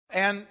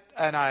And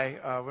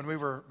I, when we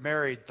were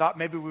married, thought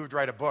maybe we would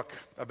write a book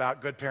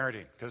about good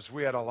parenting because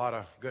we had a lot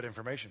of good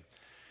information.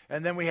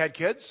 And then we had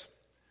kids,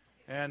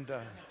 and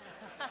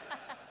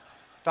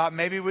thought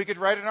maybe we could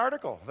write an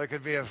article that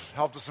could be of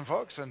help to some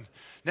folks. And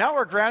now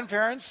we're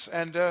grandparents,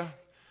 and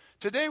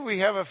today we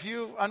have a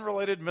few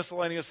unrelated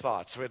miscellaneous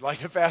thoughts we'd like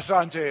to pass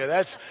on to you.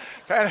 That's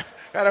kind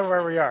of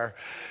where we are.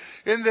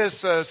 In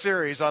this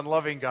series on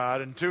loving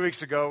God, and 2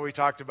 weeks ago we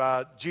talked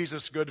about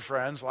Jesus' good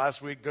friends. Last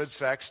week, good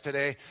sex.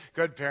 Today,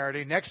 good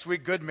parenting. Next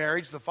week, good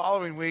marriage. The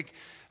following week,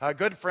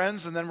 good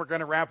friends. And then we're going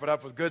to wrap it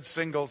up with good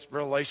singles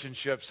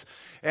relationships.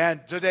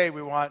 And today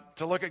we want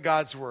to look at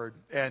God's Word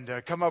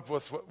and come up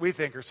with what we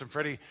think are some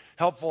pretty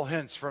helpful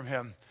hints from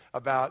Him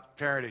about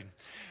parenting.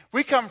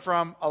 We come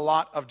from a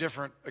lot of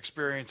different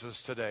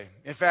experiences today.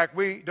 In fact,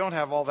 we don't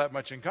have all that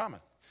much in common.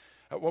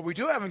 What we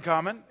do have in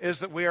common is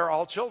that we are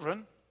all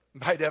children,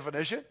 by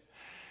definition,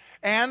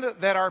 and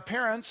that our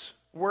parents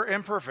were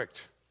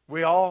imperfect.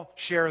 We all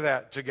share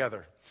that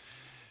together.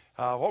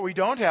 What we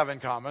don't have in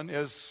common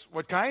is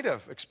what kind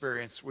of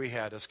experience we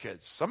had as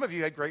kids. Some of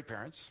you had great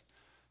parents,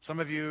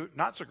 some of you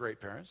not so great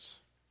parents.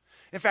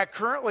 In fact,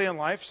 currently in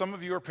life, some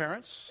of you are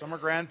parents, some are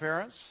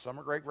grandparents, some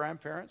are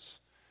great-grandparents.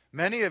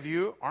 Many of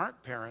you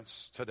aren't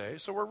parents today,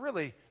 so we're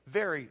really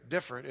very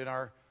different in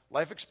our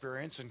life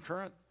experience and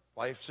current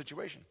life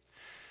situation.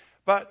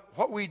 But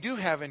what we do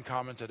have in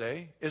common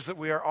today is that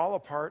we are all a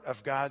part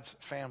of God's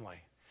family.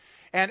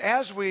 And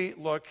as we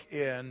look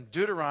in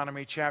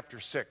Deuteronomy chapter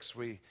 6,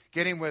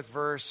 getting with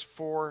verse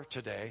 4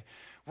 today,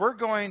 we're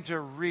going to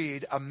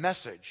read a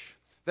message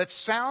that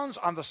sounds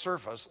on the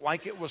surface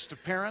like it was to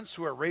parents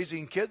who are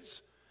raising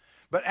kids,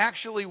 but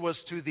actually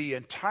was to the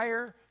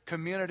entire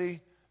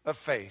community of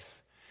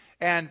faith.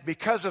 And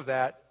because of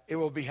that, it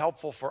will be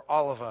helpful for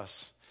all of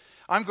us.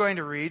 I'm going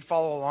to read,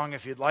 follow along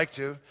if you'd like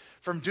to,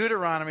 from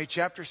Deuteronomy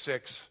chapter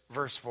 6,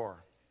 verse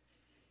 4.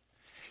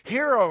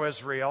 Hear, O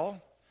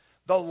Israel,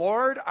 the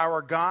Lord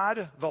our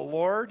God, the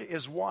Lord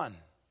is one.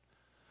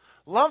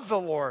 Love the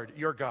Lord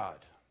your God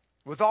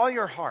with all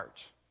your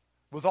heart,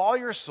 with all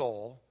your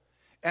soul,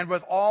 and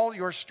with all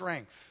your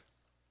strength.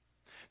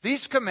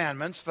 These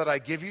commandments that I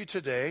give you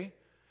today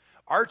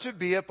are to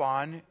be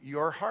upon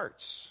your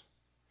hearts.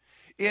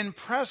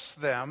 Impress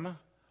them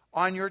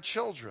on your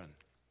children.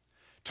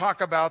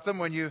 Talk about them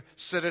when you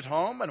sit at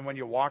home and when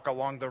you walk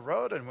along the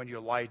road and when you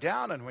lie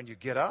down and when you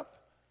get up.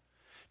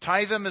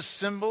 Tie them as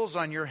symbols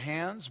on your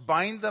hands.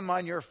 Bind them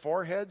on your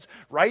foreheads.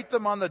 Write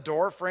them on the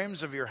door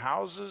frames of your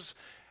houses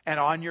and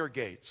on your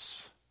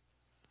gates.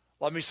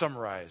 Let me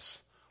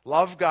summarize.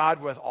 Love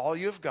God with all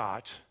you've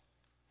got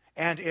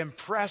and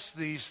impress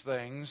these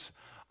things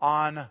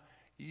on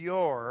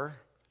your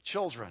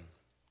children.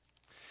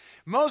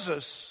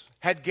 Moses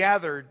had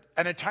gathered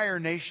an entire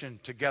nation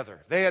together.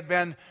 They had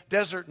been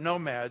desert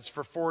nomads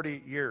for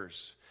 40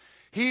 years.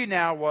 He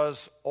now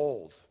was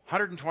old,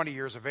 120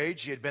 years of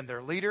age. He had been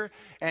their leader,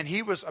 and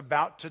he was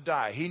about to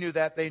die. He knew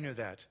that, they knew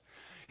that.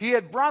 He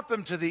had brought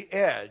them to the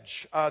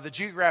edge, the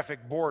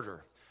geographic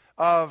border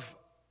of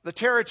the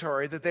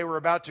territory that they were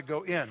about to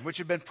go in, which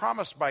had been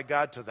promised by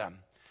God to them.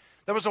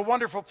 There was a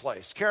wonderful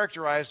place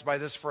characterized by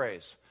this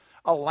phrase,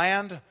 a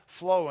land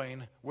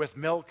flowing with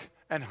milk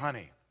and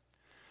honey.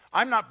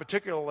 I'm not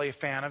particularly a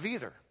fan of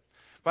either,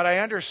 but I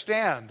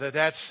understand that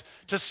that's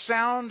to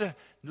sound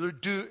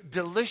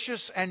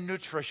delicious and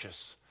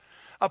nutritious.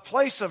 A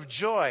place of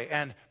joy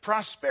and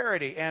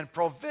prosperity and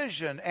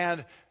provision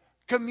and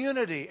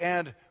community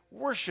and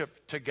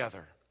worship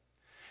together.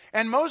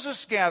 And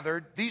Moses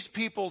gathered these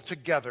people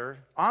together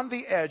on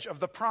the edge of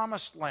the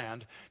promised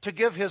land to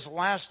give his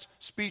last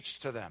speech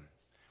to them.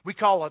 We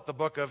call it the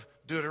book of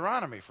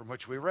Deuteronomy, from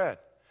which we read.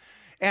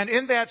 And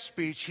in that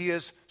speech, he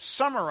is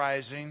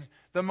summarizing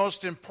the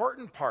most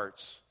important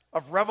parts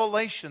of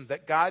revelation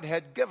that God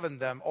had given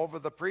them over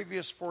the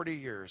previous 40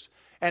 years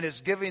and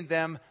is giving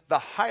them the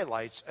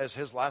highlights as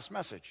his last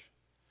message.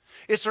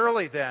 It's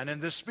early then in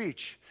this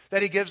speech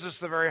that he gives us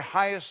the very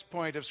highest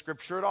point of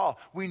Scripture at all.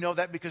 We know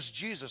that because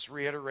Jesus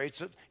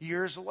reiterates it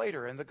years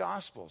later in the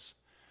Gospels,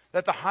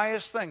 that the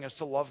highest thing is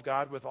to love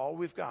God with all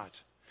we've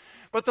got.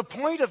 But the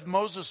point of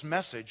Moses'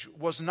 message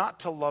was not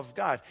to love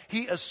God.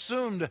 He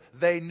assumed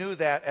they knew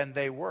that, and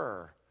they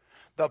were.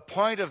 The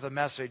point of the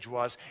message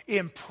was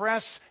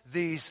impress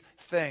these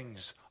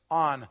things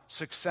on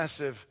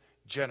successive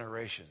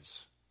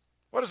generations.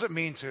 What does it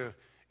mean to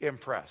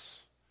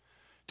impress?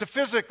 To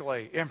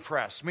physically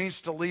impress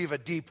means to leave a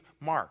deep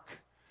mark.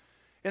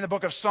 In the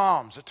book of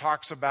Psalms, it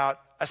talks about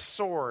a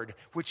sword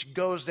which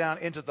goes down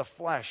into the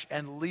flesh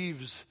and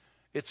leaves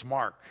its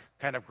mark,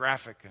 kind of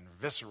graphic and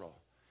visceral.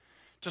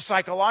 To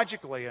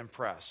psychologically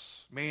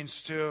impress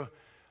means to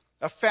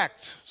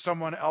affect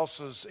someone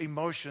else's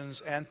emotions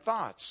and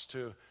thoughts,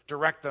 to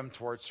direct them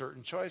towards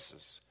certain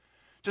choices.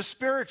 To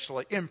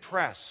spiritually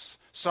impress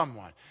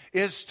someone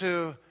is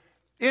to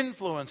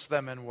influence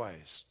them in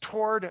ways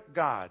toward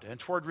God and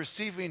toward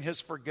receiving his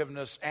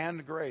forgiveness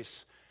and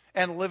grace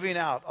and living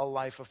out a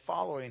life of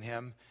following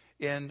him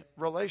in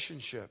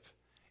relationship.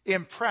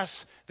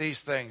 Impress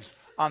these things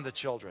on the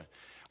children.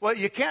 Well,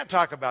 you can't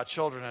talk about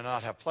children and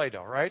not have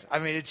Play-Doh, right? I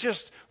mean, it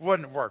just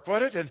wouldn't work,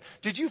 would it? And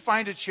did you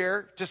find a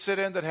chair to sit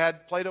in that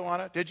had Play-Doh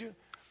on it? Did you?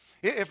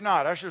 If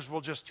not, ushers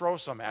will just throw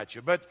some at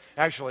you. But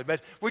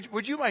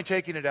would you mind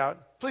taking it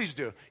out? Please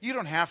do. You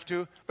don't have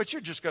to, but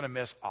you're just going to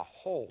miss a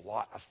whole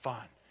lot of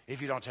fun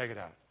if you don't take it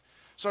out.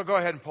 So go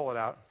ahead and pull it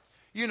out.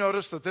 You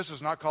notice that this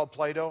is not called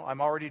Play-Doh. I'm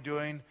already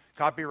doing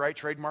copyright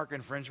trademark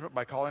infringement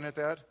by calling it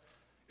that.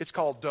 It's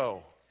called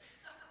dough.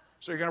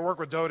 So you're going to work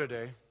with dough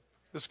today.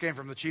 This came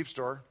from the cheap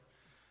store.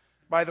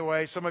 By the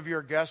way, some of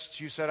your guests,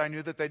 you said I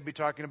knew that they'd be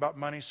talking about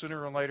money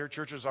sooner or later.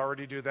 Churches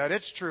already do that.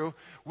 It's true.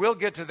 We'll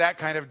get to that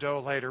kind of dough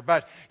later.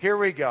 But here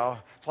we go.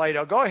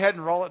 Play-Doh. Go ahead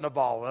and roll it in a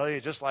ball, will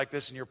you? Just like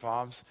this in your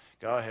palms.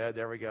 Go ahead.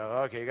 There we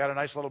go. Okay, you got a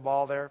nice little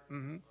ball there?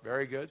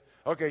 Very good.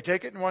 Okay,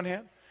 take it in one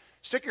hand.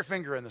 Stick your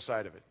finger in the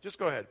side of it. Just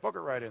go ahead. Poke it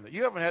right in there.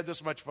 You haven't had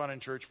this much fun in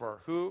church for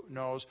who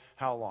knows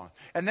how long.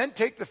 And then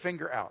take the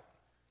finger out.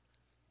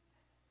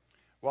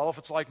 Well, if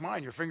it's like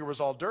mine, your finger was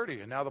all dirty,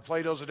 and now the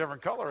Play-Doh's a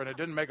different color, and it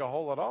didn't make a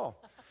hole at all.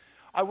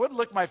 I would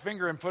lick my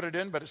finger and put it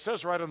in, but it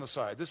says right on the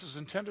side, this is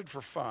intended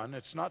for fun.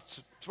 It's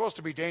not supposed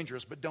to be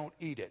dangerous, but don't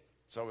eat it.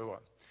 So we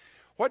won't.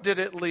 What did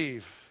it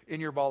leave in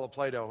your ball of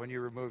Play-Doh when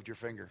you removed your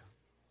finger?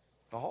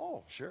 The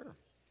hole, sure.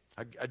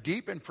 A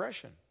deep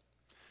impression.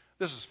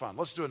 This is fun.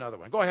 Let's do another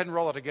one. Go ahead and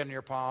roll it again in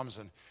your palms,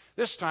 and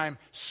this time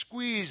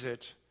squeeze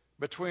it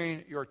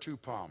between your two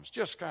palms.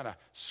 Just kind of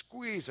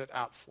squeeze it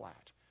out flat.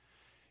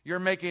 You're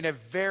making a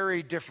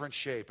very different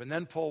shape, and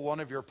then pull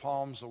one of your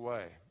palms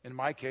away. In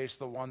my case,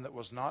 the one that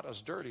was not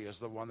as dirty as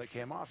the one that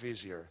came off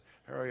easier.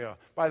 There we go.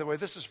 By the way,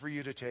 this is for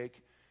you to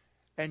take,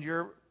 and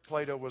your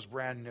Play-Doh was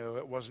brand new.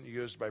 It wasn't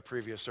used by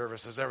previous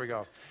services. There we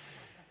go.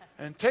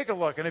 And take a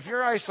look, and if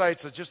your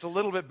eyesight's just a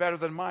little bit better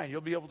than mine,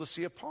 you'll be able to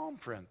see a palm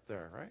print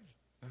there, right?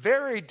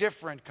 Very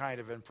different kind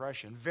of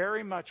impression.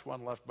 Very much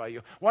one left by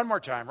you. One more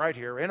time, right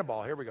here, in a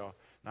ball. Here we go.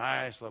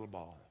 Nice little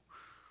ball.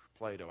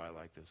 Play-Doh, I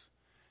like this.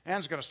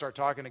 Ann's going to start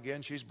talking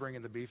again. She's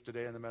bringing the beef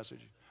today in the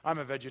message. I'm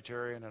a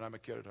vegetarian and I'm a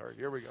kid at heart.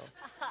 Here we go.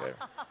 There.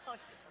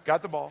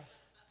 Got the ball.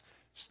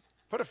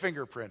 Put a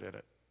fingerprint in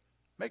it.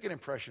 Make an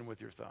impression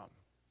with your thumb.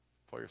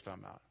 Pull your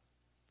thumb out.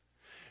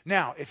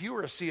 Now, if you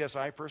were a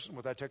CSI person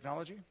with that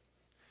technology,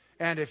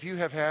 and if you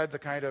have had the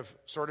kind of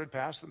sordid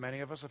past that many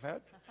of us have had,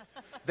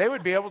 they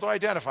would be able to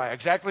identify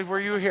exactly where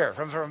you were here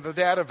from the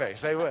database.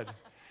 They would.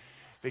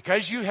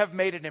 Because you have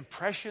made an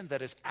impression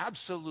that is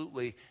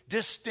absolutely,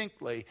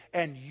 distinctly,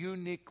 and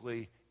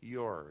uniquely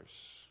yours.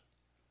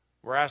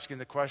 We're asking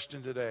the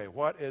question today,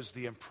 what is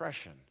the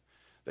impression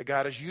that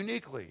God has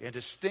uniquely and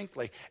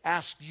distinctly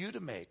asked you to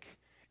make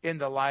in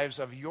the lives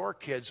of your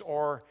kids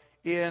or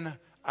in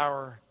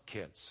our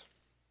kids?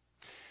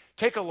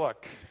 Take a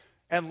look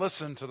and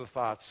listen to the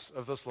thoughts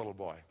of this little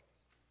boy.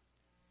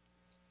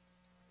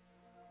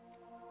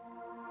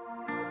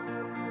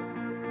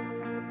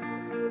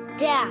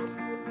 Dad.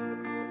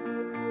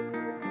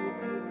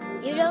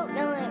 You don't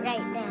know it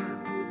right now,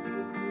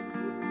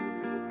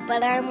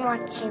 but I'm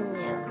watching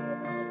you.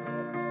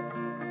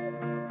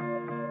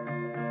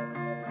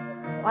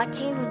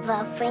 Watching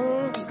the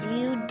things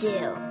you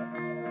do.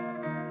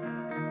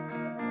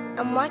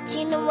 I'm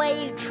watching the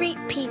way you treat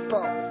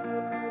people.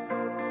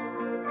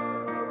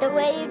 The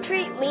way you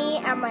treat me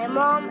and my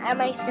mom and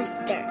my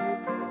sister.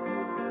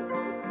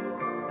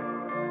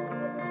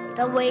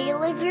 The way you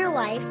live your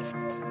life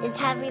is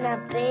having a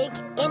big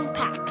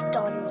impact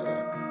on me.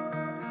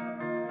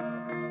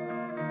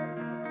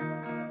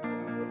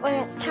 When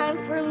it's time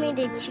for me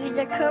to choose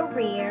a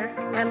career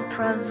and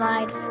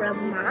provide for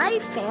my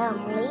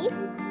family,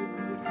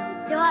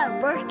 your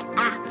work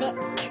ethic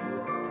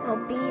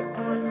will be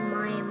on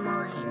my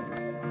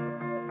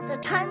mind. The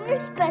time you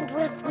spend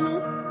with me,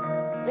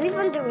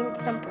 even doing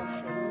simple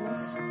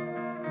things,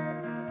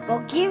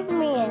 will give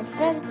me a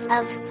sense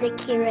of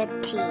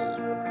security.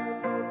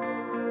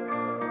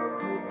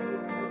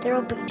 There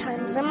will be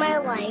times in my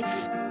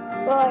life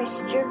where I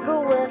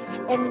struggle with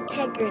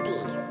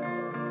integrity.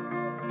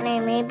 And I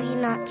may be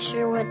not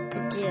sure what to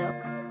do.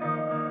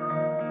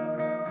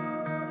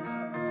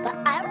 But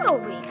I will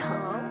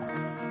recall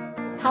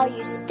how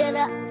you stood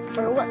up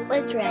for what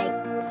was right,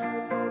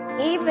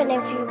 even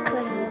if you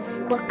could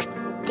have looked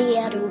the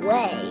other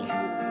way.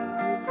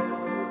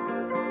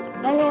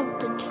 Many of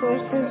the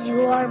choices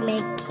you are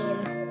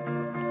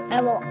making, I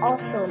will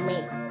also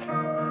make.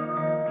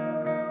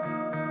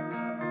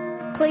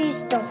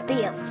 Please don't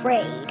be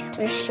afraid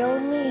to show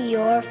me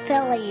your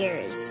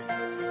failures.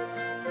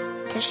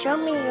 To show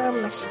me your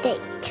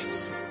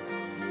mistakes.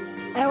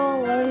 I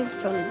will learn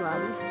from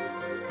them.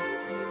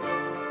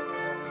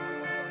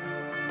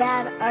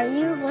 Dad, are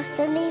you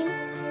listening?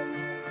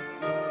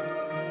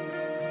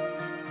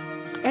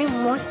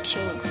 I'm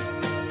watching.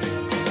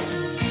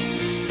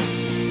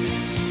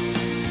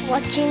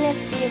 Watching to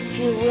see if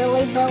you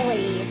really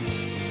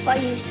believe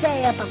what you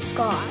say about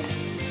God.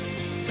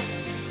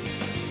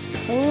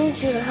 I need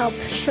you to help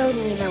show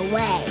me the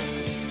way.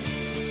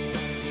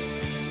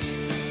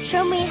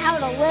 Show me how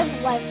to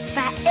live life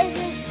that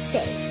isn't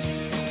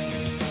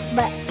safe,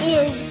 but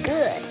is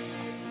good.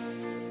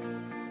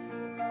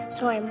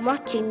 So I'm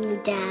watching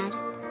you, Dad.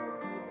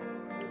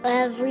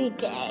 Every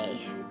day.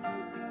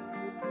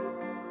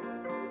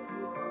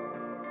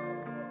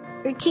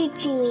 You're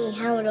teaching me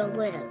how to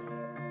live,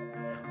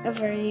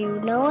 whether you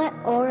know it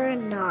or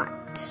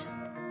not.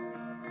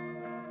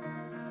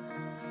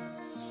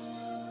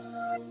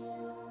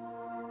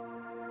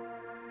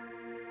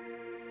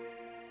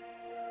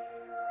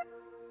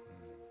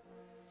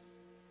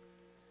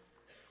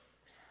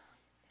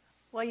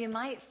 Well, you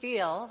might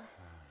feel,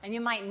 and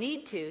you might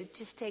need to,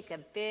 just take a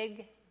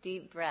big,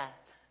 deep breath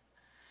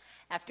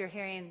after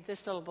hearing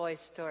this little boy's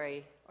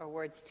story or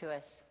words to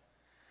us.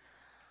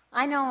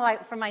 I know,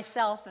 like, for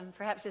myself, and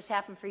perhaps this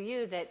happened for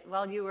you, that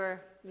while you were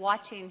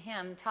watching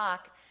him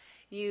talk,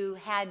 you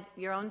had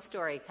your own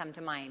story come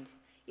to mind.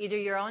 Either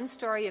your own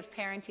story of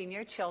parenting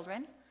your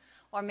children,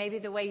 or maybe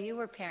the way you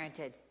were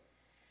parented.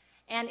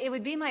 And it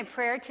would be my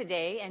prayer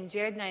today, and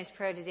Jared and I's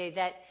prayer today,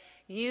 that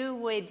you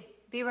would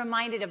be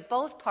reminded of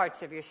both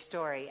parts of your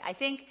story. I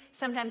think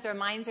sometimes our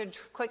minds are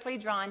quickly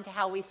drawn to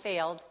how we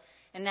failed,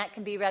 and that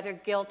can be rather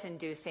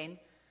guilt-inducing.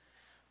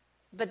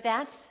 But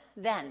that's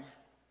then.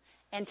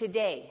 And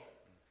today,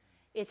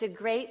 it's a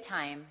great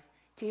time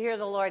to hear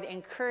the Lord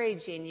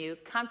encouraging you,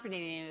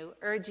 comforting you,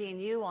 urging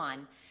you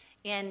on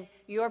in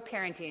your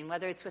parenting,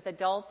 whether it's with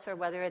adults or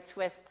whether it's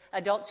with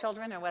adult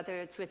children or whether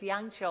it's with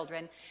young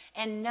children,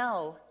 and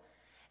know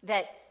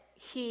that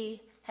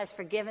He has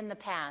forgiven the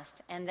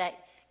past and that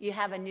you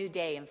have a new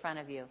day in front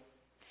of you.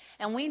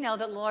 And we know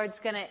that the Lord's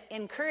going to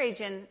encourage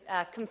and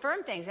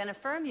confirm things and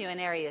affirm you in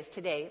areas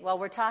today while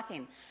we're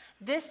talking.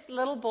 This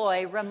little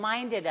boy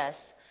reminded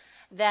us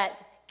that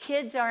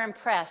kids are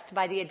impressed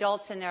by the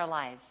adults in their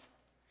lives.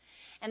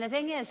 And the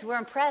thing is, we're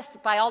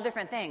impressed by all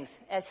different things,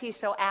 as he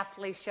so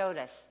aptly showed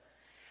us.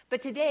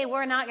 But today,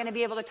 we're not going to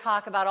be able to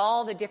talk about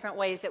all the different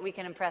ways that we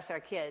can impress our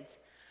kids.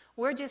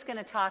 We're just going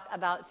to talk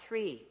about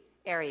 3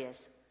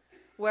 areas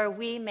where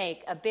we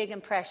make a big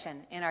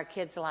impression in our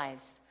kids'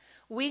 lives.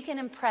 We can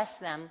impress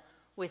them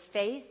with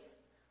faith,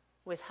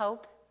 with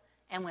hope,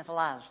 and with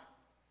love.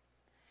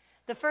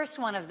 The first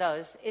one of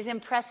those is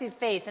impressive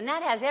faith, and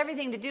that has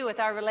everything to do with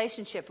our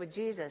relationship with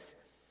Jesus.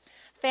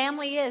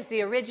 Family is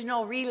the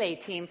original relay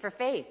team for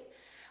faith.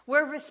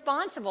 We're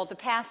responsible to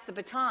pass the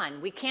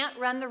baton. We can't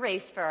run the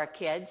race for our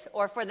kids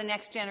or for the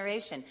next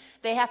generation.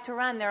 They have to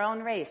run their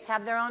own race,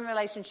 have their own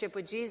relationship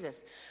with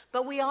Jesus.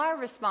 But we are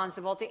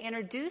responsible to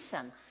introduce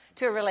them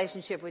to a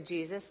relationship with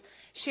Jesus,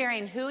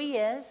 sharing who He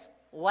is,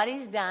 what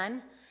He's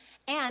done,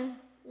 and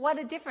what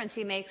a difference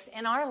He makes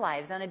in our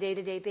lives on a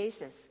day-to-day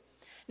basis.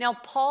 Now,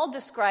 Paul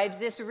describes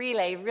this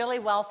relay really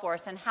well for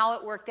us and how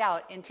it worked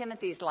out in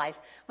Timothy's life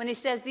when he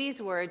says these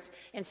words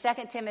in 2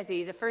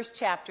 Timothy, the 1st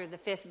chapter, the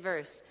 5th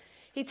verse.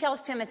 He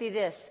tells Timothy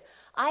this: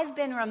 I've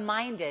been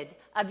reminded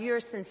of your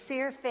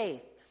sincere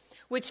faith,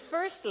 which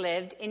first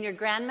lived in your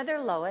grandmother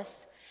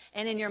Lois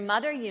and in your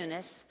mother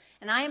Eunice,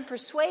 and I am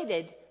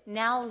persuaded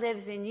now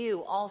lives in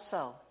you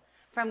also.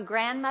 From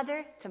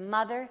grandmother to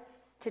mother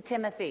to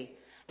Timothy.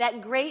 That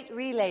great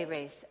relay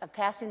race of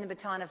passing the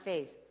baton of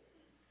faith.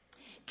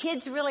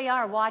 Kids really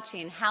are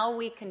watching how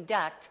we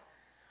conduct,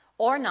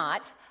 or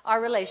not,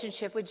 our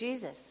relationship with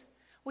Jesus.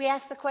 We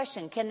ask the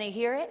question, can they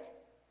hear it?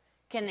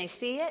 Can they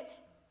see it?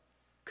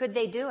 Could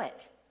they do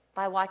it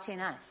by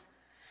watching us?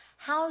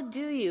 How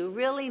do you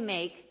really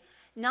make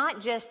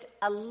not just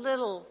a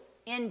little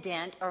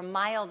indent or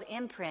mild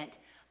imprint,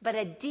 but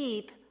a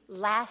deep,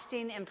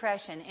 lasting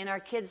impression in our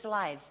kids'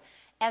 lives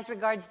as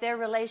regards their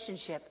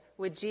relationship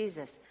with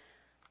Jesus?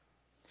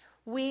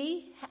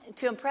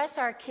 To impress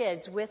our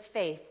kids with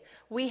faith,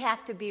 we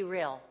have to be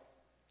real.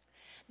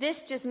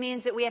 This just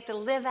means that we have to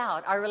live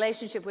out our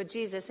relationship with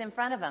Jesus in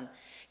front of them.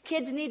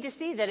 Kids need to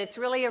see that it's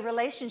really a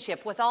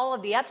relationship with all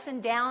of the ups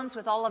and downs,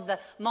 with all of the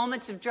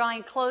moments of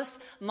drawing close,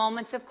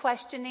 moments of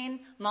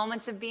questioning,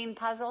 moments of being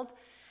puzzled.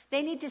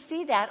 They need to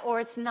see that, or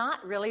it's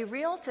not really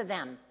real to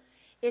them.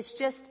 It's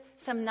just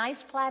some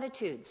nice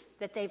platitudes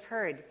that they've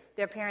heard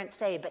their parents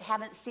say, but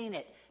haven't seen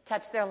it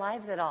touch their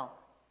lives at all.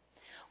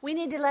 We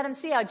need to let them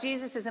see how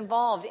Jesus is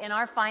involved in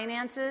our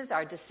finances,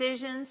 our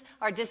decisions,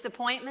 our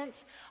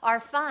disappointments, our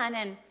fun,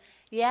 and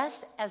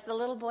yes, as the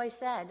little boy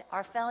said,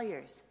 our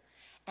failures.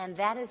 And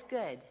that is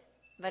good,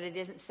 but it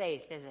isn't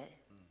safe, is it?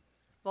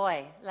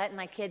 Boy, letting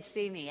my kids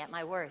see me at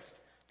my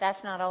worst,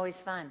 that's not always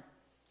fun.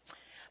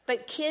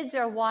 But kids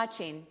are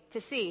watching to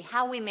see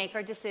how we make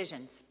our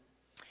decisions.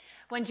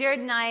 When Jared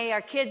and I, our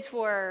kids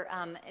were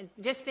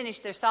just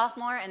finished their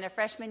sophomore and their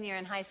freshman year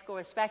in high school,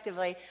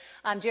 respectively,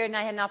 Jared and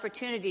I had an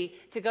opportunity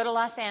to go to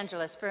Los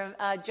Angeles for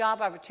a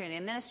job opportunity,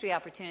 a ministry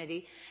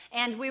opportunity,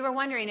 and we were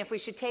wondering if we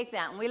should take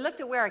that. And we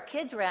looked at where our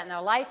kids were at in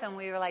their life, and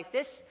we were like,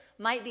 this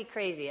might be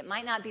crazy. It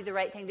might not be the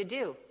right thing to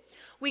do.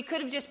 We could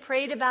have just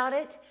prayed about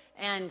it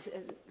and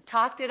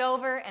talked it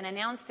over and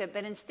announced it,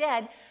 but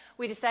instead,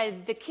 we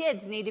decided the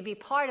kids need to be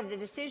part of the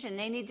decision.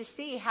 They need to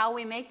see how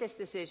we make this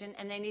decision,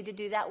 and they need to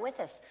do that with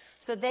us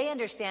so they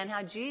understand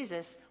how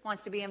Jesus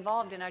wants to be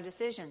involved in our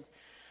decisions.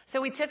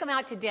 So we took them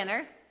out to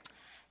dinner,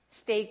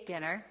 steak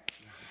dinner.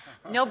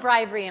 No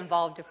bribery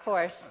involved, of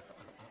course.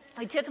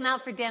 we took them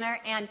out for dinner,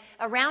 and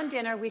around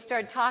dinner, we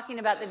started talking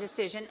about the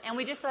decision, and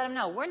we just let them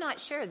know, we're not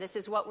sure this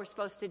is what we're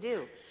supposed to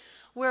do.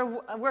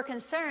 We're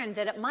concerned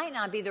that it might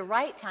not be the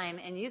right time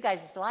in you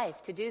guys'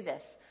 life to do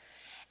this.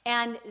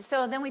 And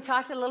so then we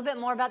talked a little bit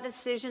more about the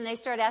decision. They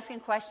started asking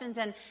questions,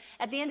 and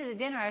at the end of the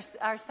dinner,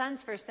 our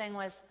son's first thing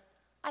was,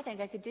 I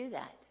think I could do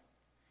that.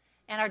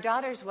 And our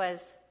daughter's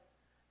was,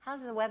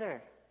 how's the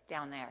weather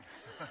down there?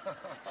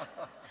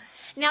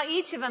 Now,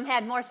 each of them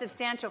had more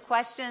substantial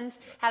questions,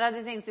 had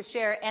other things to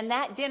share, and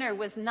that dinner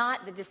was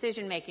not the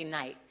decision-making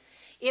night.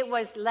 It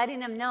was letting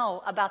them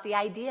know about the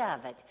idea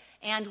of it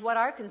and what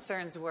our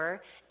concerns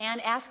were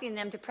and asking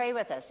them to pray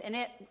with us. And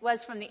it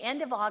was from the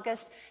end of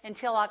August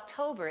until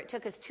October. It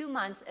took us 2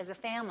 months as a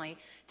family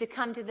to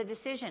come to the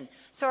decision.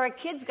 So our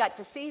kids got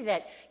to see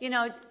that,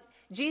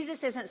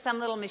 Jesus isn't some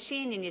little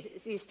machine and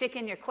you stick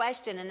in your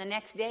question and the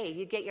next day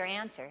you get your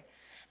answer.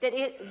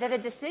 That a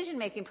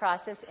decision-making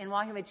process in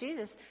walking with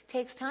Jesus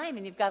takes time,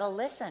 and you've got to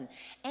listen.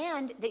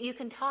 And that you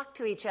can talk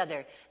to each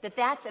other.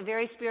 That's a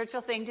very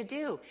spiritual thing to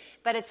do.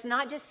 But it's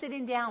not just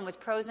sitting down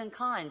with pros and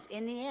cons.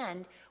 In the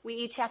end, we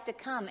each have to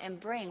come and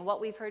bring what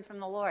we've heard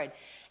from the Lord.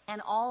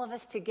 And all of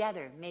us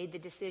together made the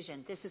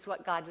decision. This is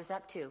what God was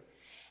up to.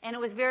 And it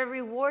was very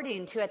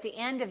rewarding to, at the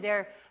end of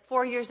their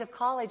 4 years of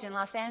college in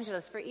Los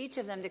Angeles, for each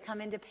of them to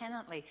come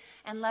independently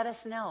and let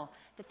us know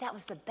that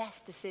was the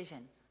best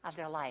decision of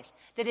their life,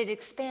 that it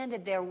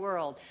expanded their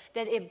world,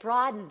 that it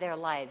broadened their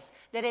lives,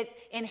 that it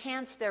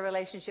enhanced their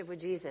relationship with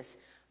Jesus.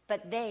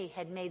 But they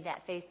had made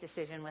that faith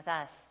decision with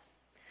us.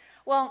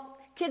 Well,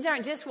 kids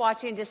aren't just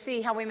watching to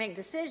see how we make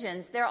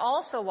decisions. They're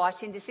also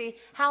watching to see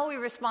how we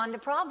respond to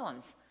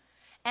problems.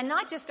 And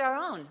not just our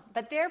own,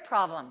 but their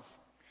problems.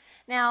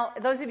 Now,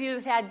 those of you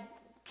who've had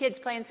kids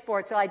playing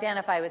sports will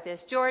identify with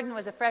this. Jordan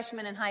was a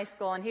freshman in high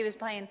school, and he was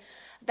playing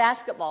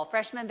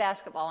freshman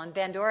basketball in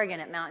Bend, Oregon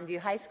at Mountain View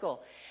High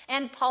School.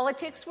 And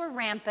politics were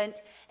rampant,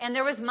 and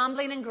there was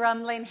mumbling and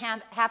grumbling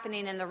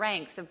happening in the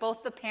ranks of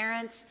both the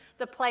parents,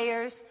 the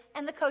players,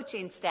 and the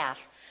coaching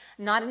staff.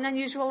 Not an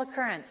unusual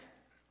occurrence.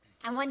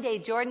 And one day,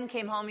 Jordan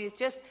came home. He was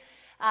just,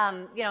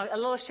 a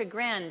little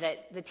chagrined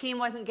that the team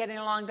wasn't getting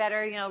along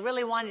better,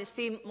 really wanted to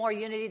see more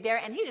unity there,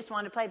 and he just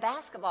wanted to play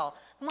basketball.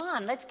 Come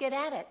on, let's get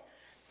at it.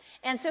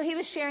 And so he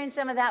was sharing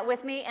some of that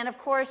with me. And of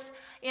course,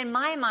 in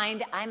my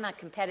mind, I'm a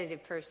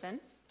competitive person,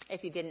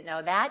 if you didn't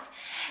know that.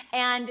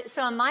 And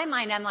so in my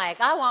mind, I'm like,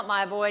 I want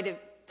my boy to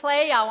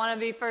play. I want to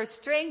be first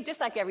string,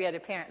 just like every other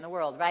parent in the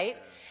world, right?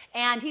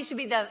 And he should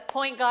be the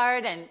point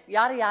guard and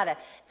yada, yada.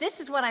 This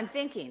is what I'm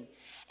thinking.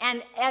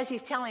 And as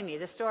he's telling me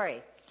the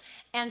story.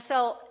 And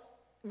so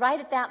right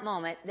at that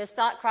moment, this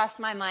thought crossed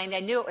my mind.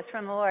 I knew it was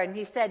from the Lord. And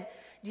he said,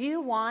 do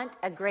you want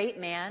a great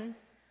man,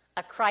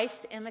 a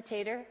Christ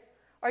imitator?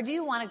 Or do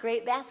you want a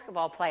great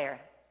basketball player?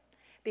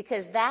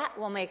 Because that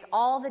will make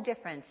all the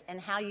difference in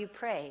how you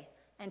pray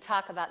and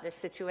talk about this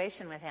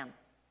situation with him.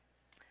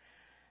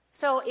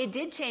 So it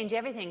did change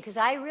everything, because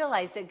I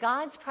realized that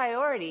God's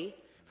priority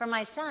for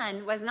my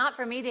son was not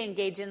for me to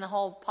engage in the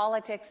whole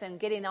politics and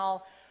getting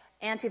all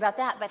antsy about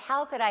that, but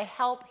how could I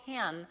help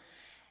him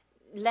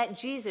let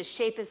Jesus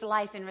shape his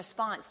life in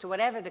response to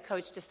whatever the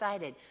coach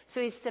decided.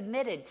 So he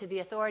submitted to the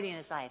authority in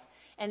his life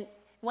and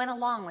went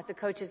along with the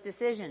coach's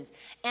decisions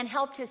and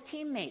helped his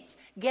teammates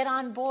get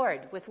on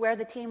board with where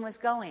the team was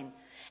going.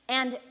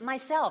 And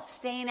myself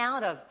staying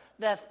out of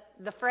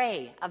the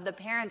fray of the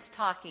parents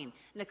talking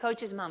and the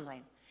coaches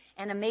mumbling.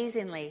 And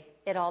amazingly,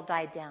 it all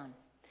died down.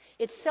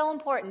 It's so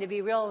important to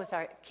be real with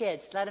our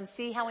kids. Let them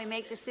see how we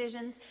make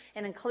decisions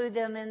and include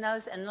them in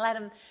those, and let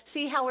them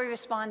see how we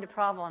respond to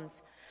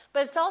problems.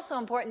 But it's also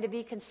important to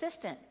be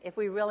consistent if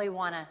we really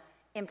want to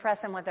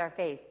impress them with our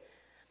faith.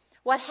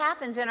 What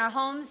happens in our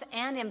homes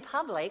and in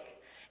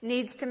public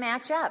needs to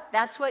match up.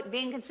 That's what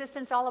being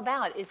consistent is all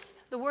about.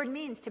 The word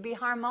means to be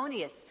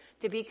harmonious,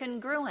 to be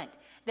congruent,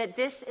 that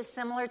this is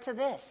similar to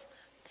this.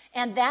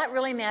 And that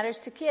really matters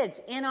to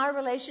kids. In our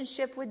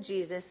relationship with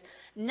Jesus,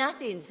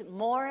 nothing's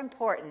more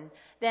important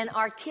than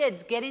our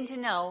kids getting to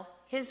know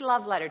his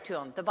love letter to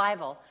them, the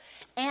Bible,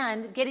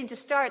 and getting to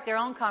start their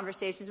own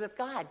conversations with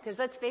God. Because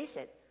let's face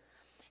it,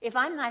 if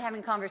I'm not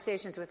having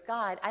conversations with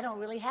God, I don't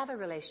really have a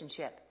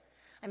relationship.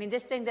 I mean,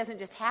 this thing doesn't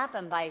just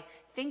happen by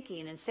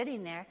thinking and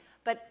sitting there,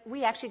 but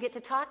we actually get to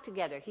talk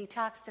together. He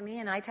talks to me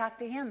and I talk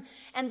to him.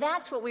 And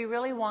that's what we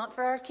really want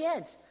for our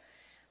kids.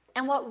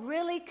 And what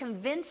really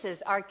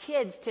convinces our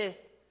kids to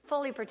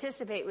fully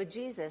participate with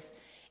Jesus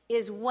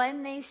is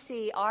when they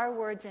see our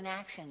words and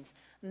actions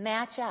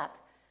match up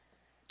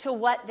to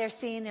what they're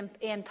seeing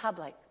in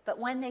public. But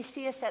when they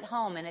see us at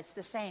home and it's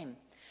the same.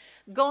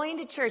 Going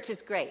to church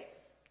is great.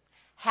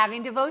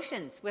 Having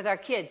devotions with our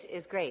kids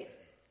is great.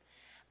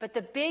 But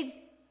the big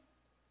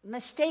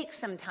mistake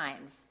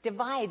sometimes,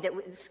 divide that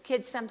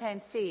kids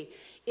sometimes see,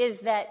 is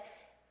that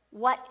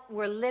what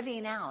we're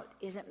living out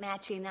isn't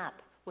matching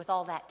up with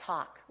all that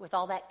talk, with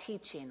all that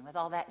teaching, with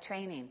all that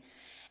training.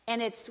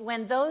 And it's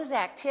when those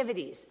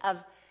activities of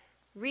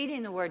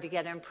reading the Word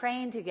together and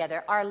praying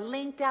together are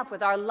linked up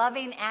with our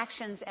loving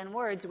actions and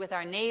words with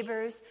our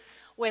neighbors,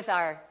 with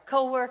our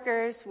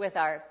coworkers, with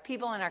our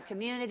people in our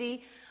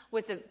community,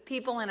 with the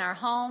people in our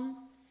home,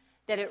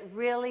 that it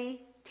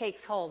really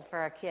takes hold for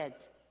our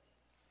kids.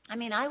 I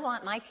mean, I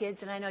want my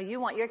kids, and I know you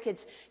want your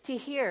kids, to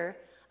hear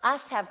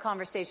us have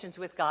conversations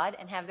with God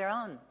and have their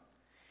own.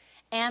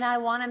 And I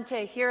want them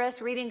to hear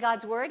us reading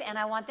God's Word, and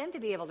I want them to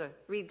be able to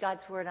read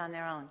God's Word on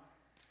their own.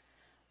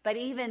 But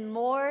even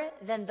more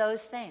than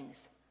those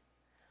things,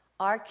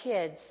 our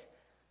kids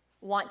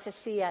want to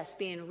see us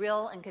being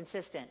real and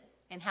consistent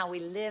in how we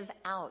live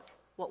out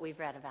what we've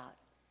read about.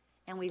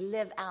 And we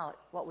live out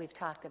what we've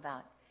talked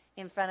about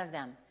in front of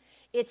them.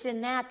 It's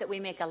in that we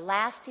make a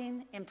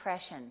lasting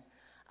impression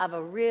of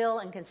a real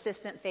and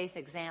consistent faith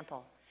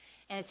example.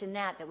 And it's in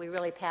that we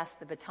really pass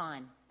the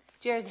baton.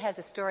 Jared has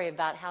a story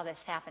about how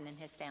this happened in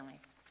his family.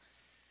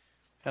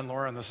 And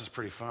Lauren, this is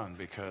pretty fun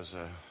because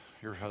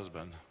your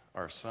husband,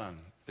 our son,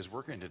 is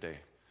working today.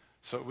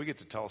 So we get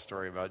to tell a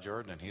story about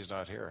Jordan, and he's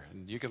not here.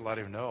 And you can let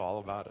him know all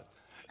about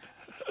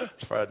it.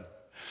 Fred.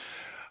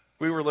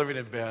 We were living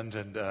in Bend,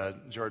 and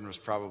Jordan was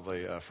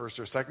probably a first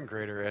or second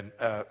grader, and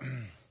that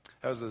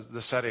was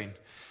the setting.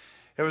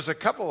 It was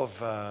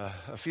a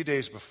few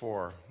days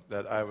before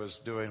that I was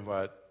doing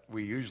what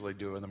we usually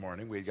do in the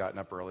morning. We had gotten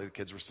up early. The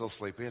kids were still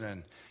sleeping,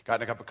 and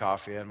gotten a cup of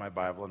coffee and my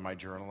Bible and my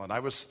journal. And I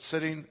was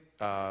sitting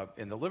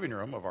in the living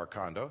room of our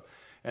condo,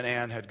 and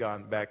Ann had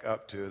gone back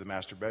up to the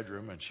master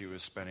bedroom, and she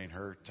was spending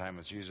her time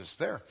with Jesus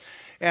there.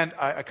 And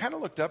I kind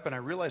of looked up, and I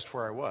realized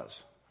where I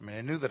was. I mean,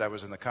 I knew that I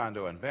was in the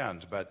condo in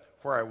Bend, but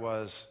where I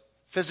was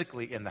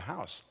physically in the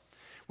house.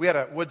 We had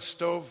a wood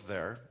stove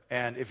there,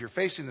 and if you're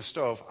facing the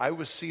stove, I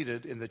was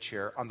seated in the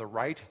chair on the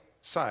right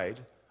side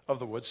of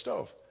the wood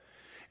stove.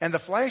 And the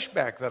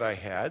flashback that I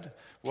had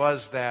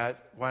was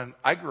that when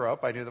I grew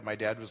up, I knew that my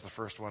dad was the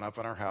first one up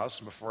in our house,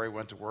 and before he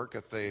went to work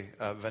at the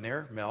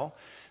veneer mill,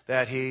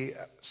 that he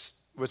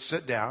would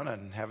sit down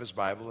and have his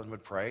Bible and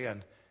would pray.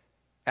 And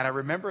I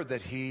remembered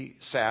that he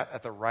sat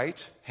at the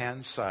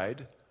right-hand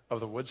side of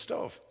the wood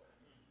stove.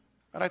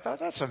 And I thought,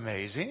 that's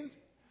amazing.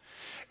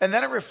 And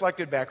then I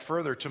reflected back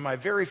further to my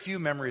very few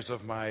memories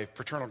of my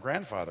paternal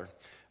grandfather.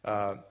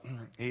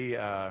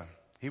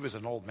 He was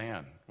an old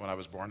man when I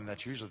was born, and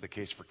that's usually the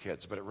case for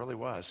kids, but it really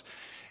was.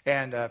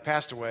 And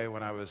passed away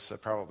when I was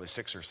probably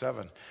 6 or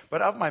 7.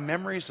 But of my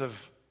memories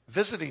of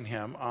visiting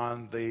him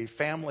on the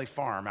family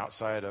farm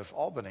outside of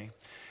Albany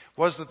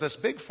was that this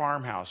big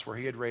farmhouse where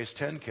he had raised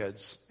 10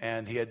 kids,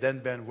 and he had then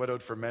been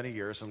widowed for many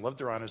years and lived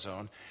there on his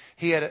own,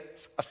 he had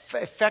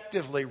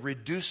effectively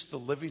reduced the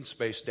living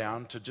space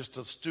down to just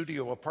a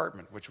studio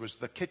apartment, which was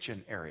the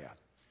kitchen area.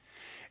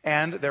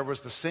 And there was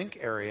the sink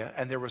area,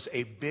 and there was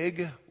a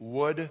big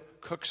wood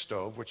cook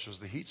stove, which was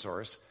the heat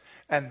source,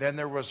 and then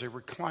there was a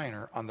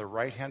recliner on the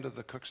right hand of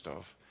the cook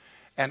stove.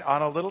 And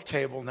on a little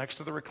table next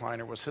to the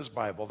recliner was his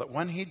Bible that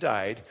when he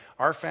died,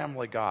 our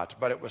family got,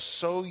 but it was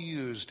so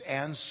used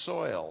and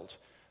soiled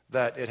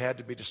that it had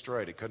to be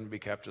destroyed. It couldn't be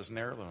kept as an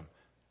heirloom.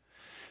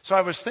 So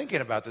I was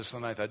thinking about this,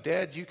 and I thought,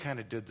 Dad, you kind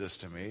of did this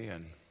to me,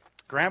 and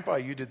Grandpa,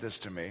 you did this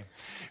to me.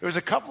 It was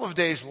a couple of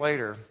days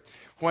later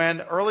when,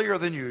 earlier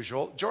than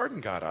usual,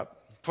 Jordan got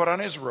up, put on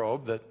his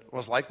robe that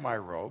was like my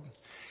robe,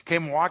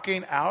 came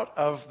walking out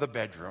of the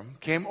bedroom,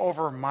 came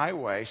over my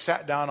way,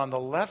 sat down on the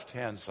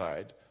left-hand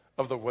side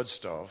of the wood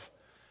stove,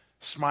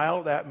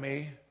 smiled at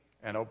me,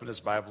 and opened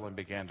his Bible and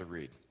began to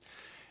read.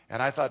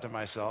 And I thought to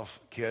myself,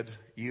 kid,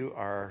 you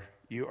are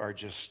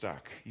just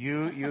stuck.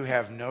 You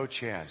have no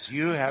chance.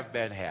 You have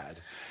been had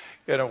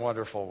in a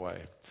wonderful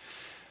way.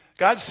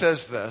 God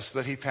says this,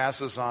 that he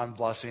passes on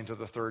blessing to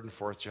the third and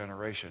fourth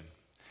generation.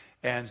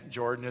 And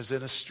Jordan is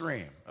in a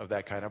stream of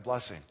that kind of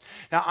blessing.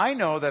 Now, I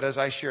know that as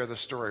I share the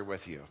story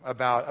with you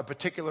about a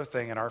particular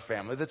thing in our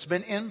family that's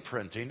been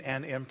imprinting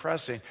and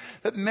impressing,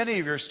 that many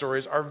of your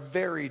stories are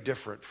very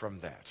different from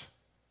that.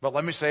 But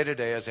let me say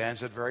today, as Ann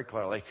said very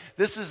clearly,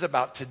 this is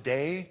about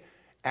today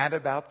and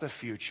about the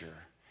future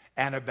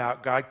and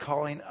about God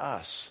calling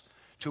us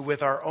to,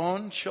 with our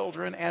own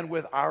children and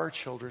with our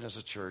children as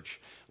a church,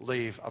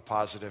 leave a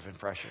positive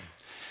impression.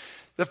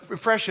 The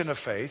impression of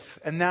faith,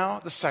 and now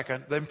the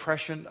second, the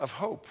impression of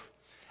hope.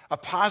 A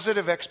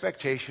positive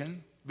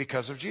expectation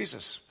because of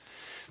Jesus.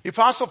 The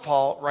Apostle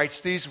Paul writes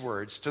these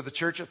words to the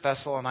church at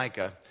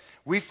Thessalonica.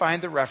 We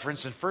find the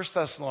reference in 1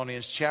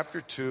 Thessalonians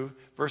chapter 2,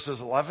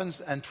 verses 11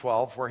 and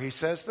 12, where he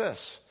says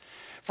this,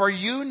 "For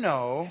you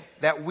know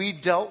that we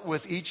dealt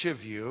with each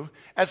of you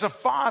as a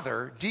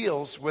father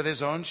deals with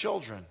his own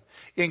children,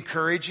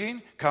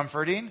 encouraging,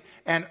 comforting,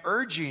 and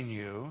urging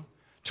you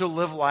to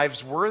live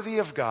lives worthy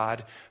of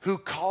God who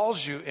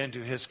calls you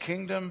into his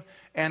kingdom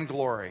and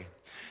glory."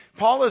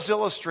 Paul is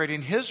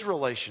illustrating his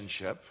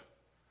relationship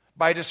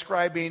by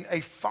describing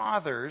a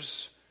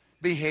father's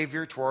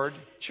behavior toward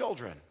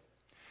children.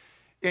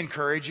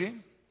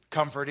 Encouraging,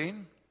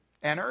 comforting,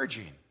 and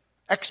urging.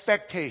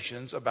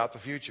 Expectations about the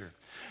future.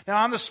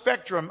 Now, on the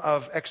spectrum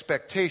of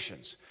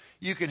expectations,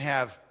 you can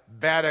have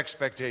bad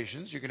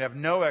expectations, you can have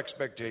no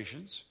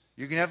expectations,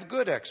 you can have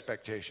good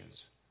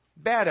expectations.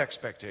 Bad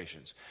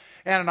expectations.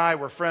 Ann and I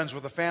were friends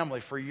with a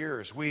family for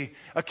years. We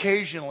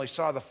occasionally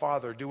saw the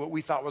father do what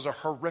we thought was a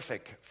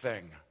horrific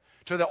thing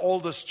to the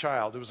oldest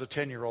child, who was a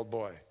 10-year-old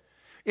boy.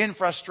 In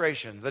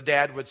frustration, the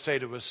dad would say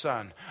to his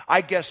son,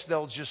 "I guess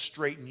they'll just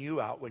straighten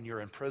you out when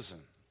you're in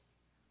prison."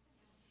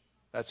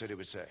 That's what he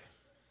would say.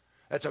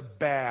 That's a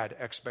bad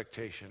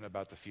expectation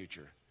about the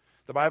future.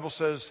 The Bible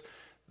says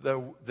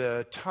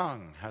the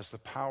tongue has the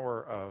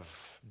power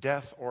of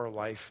death or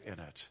life in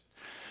it.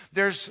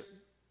 There's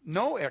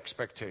no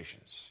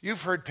expectations.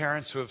 You've heard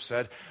parents who have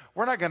said,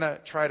 "We're not going to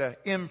try to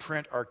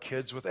imprint our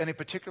kids with any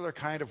particular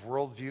kind of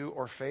worldview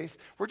or faith.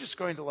 We're just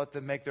going to let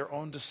them make their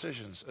own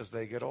decisions as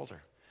they get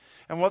older."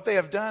 And what they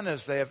have done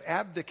is they have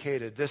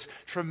abdicated this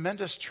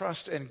tremendous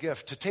trust and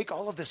gift to take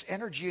all of this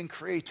energy and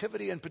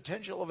creativity and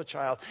potential of a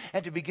child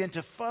and to begin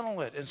to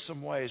funnel it in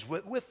some ways.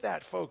 With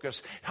that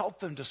focus, help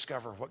them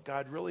discover what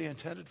God really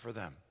intended for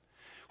them,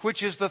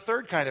 which is the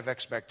third kind of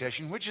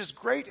expectation, which is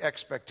great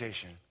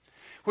expectation,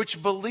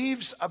 which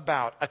believes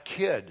about a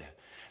kid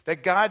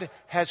that God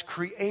has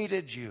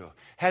created you,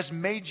 has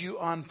made you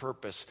on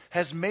purpose,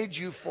 has made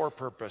you for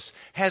purpose,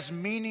 has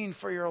meaning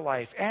for your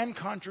life and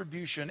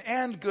contribution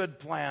and good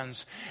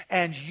plans,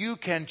 and you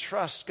can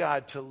trust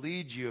God to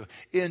lead you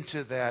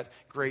into that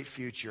great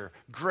future.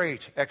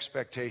 Great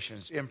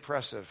expectations,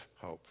 impressive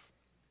hope.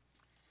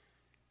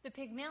 The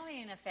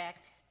Pygmalion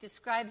effect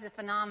describes a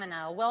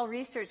phenomena, a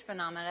well-researched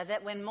phenomena,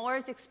 that when more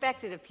is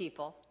expected of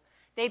people,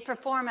 they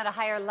perform at a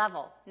higher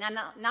level.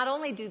 Now, not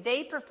only do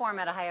they perform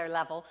at a higher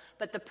level,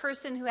 but the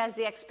person who has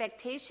the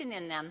expectation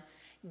in them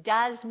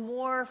does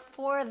more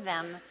for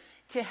them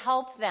to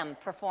help them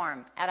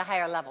perform at a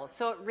higher level.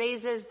 So it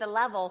raises the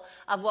level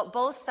of what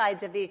both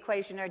sides of the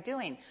equation are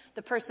doing.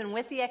 The person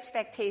with the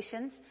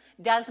expectations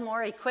does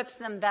more, equips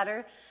them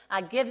better,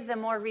 gives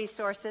them more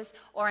resources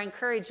or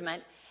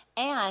encouragement,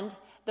 and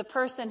the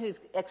person who's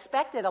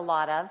expected a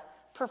lot of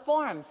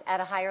performs at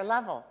a higher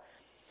level.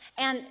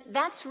 And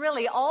that's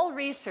really all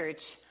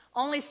research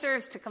only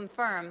serves to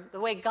confirm the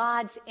way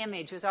God's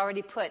image was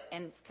already put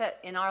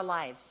in our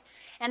lives.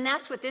 And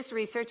that's what this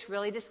research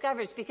really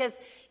discovers, because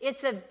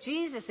it's of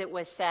Jesus, it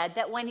was said,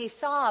 that when he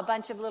saw a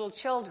bunch of little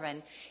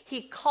children,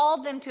 he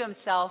called them to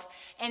himself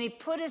and he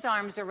put his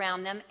arms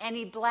around them and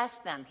he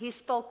blessed them. He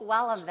spoke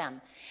well of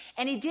them.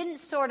 And he didn't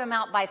sort them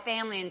out by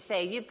family and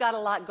say, "You've got a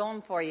lot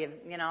going for you.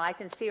 You know, I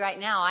can see right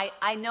now,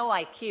 I know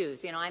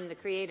IQs, you know, I'm the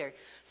creator.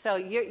 So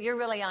you're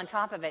really on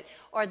top of it."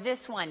 Or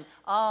this one,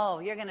 "Oh,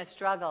 you're going to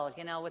struggle,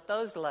 you know, with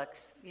those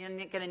looks. You're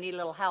going to need a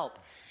little help."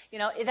 You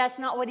know, that's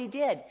not what he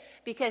did,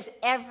 because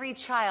every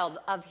child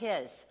of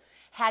his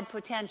had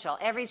potential.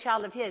 Every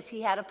child of his,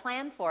 he had a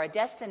plan for, a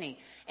destiny.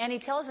 And he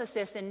tells us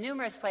this in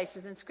numerous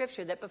places in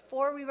Scripture, that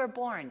before we were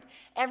born,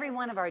 every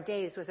one of our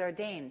days was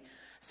ordained.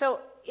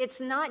 So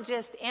it's not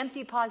just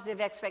empty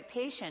positive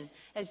expectation,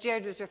 as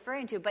Jared was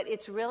referring to, but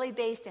it's really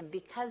based in,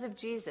 because of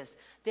Jesus,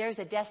 there's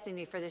a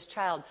destiny for this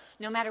child.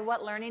 No matter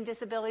what learning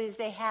disabilities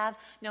they have,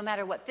 no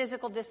matter what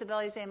physical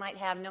disabilities they might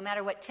have, no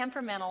matter what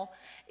temperamental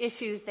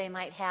issues they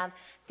might have,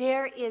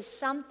 there is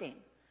something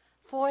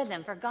for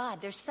them, for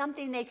God. There's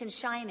something they can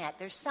shine at.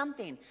 There's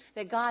something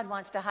that God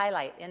wants to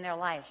highlight in their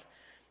life.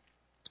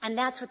 And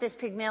that's what this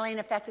Pygmalion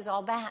effect is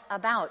all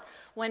about.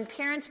 When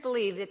parents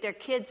believe that their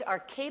kids are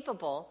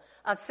capable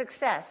of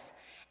success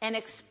and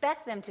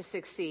expect them to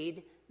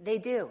succeed, they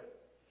do.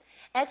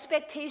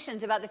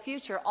 Expectations about the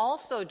future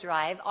also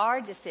drive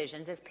our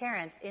decisions as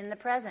parents in the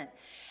present.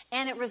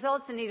 And it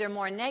results in either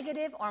more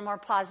negative or more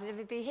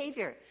positive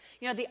behavior.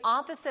 You know, the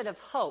opposite of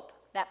hope,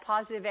 that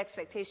positive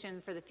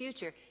expectation for the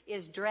future,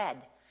 is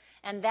dread.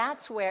 And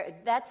that's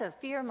a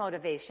fear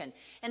motivation.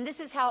 And this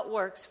is how it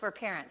works for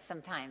parents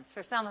sometimes,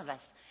 for some of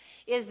us,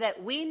 is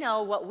that we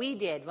know what we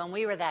did when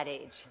we were that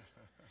age.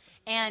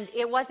 And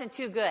it wasn't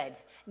too good.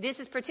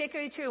 This is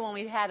particularly true when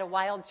we've had a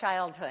wild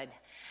childhood.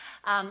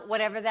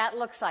 Whatever that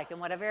looks like in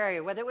whatever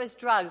area, whether it was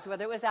drugs,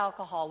 whether it was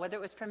alcohol, whether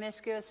it was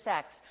promiscuous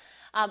sex.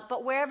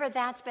 But wherever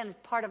that's been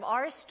part of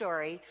our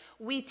story,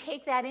 we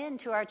take that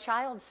into our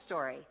child's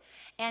story.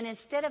 And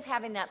instead of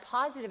having that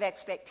positive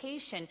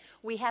expectation,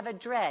 we have a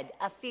dread,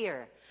 a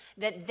fear,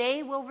 that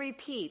they will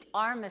repeat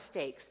our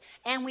mistakes.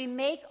 And we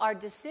make our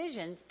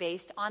decisions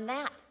based on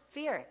that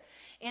fear.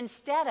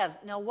 Instead of,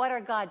 no, what are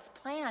God's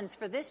plans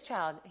for this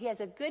child? He has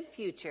a good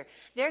future.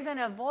 They're going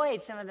to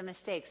avoid some of the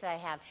mistakes that I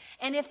have.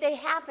 And if they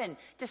happen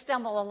to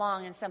stumble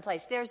along in some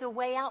place, there's a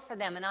way out for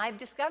them. And I've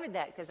discovered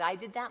that because I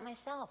did that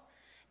myself.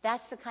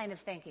 That's the kind of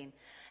thinking.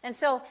 And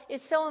so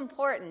it's so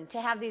important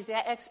to have these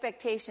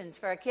expectations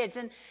for our kids.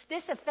 And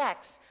this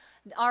affects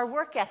our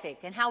work ethic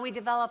and how we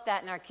develop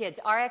that in our kids,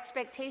 our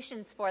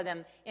expectations for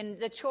them in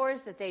the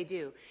chores that they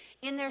do,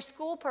 in their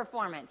school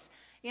performance,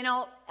 you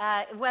know,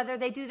 whether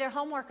they do their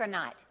homework or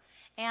not.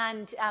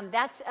 And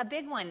that's a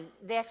big one,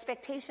 the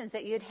expectations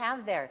that you'd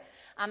have there.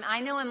 I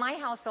know in my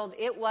household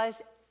it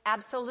was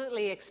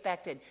absolutely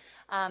expected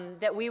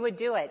that we would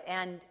do it.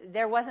 And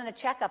there wasn't a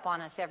checkup on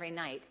us every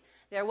night.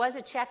 There was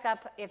a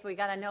checkup if we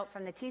got a note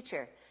from the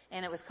teacher,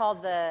 and it was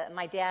called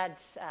my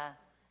dad's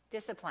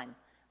discipline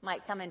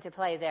might come into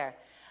play there.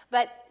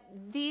 But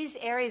these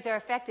areas are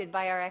affected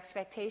by our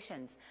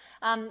expectations.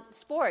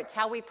 Sports,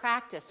 how we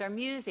practice, our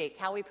music,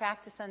 how we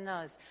practice on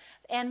those.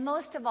 And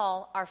most of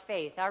all, our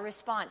faith, our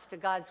response to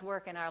God's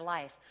work in our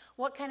life.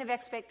 What kind of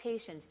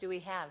expectations do we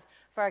have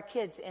for our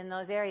kids in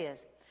those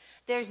areas?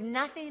 There's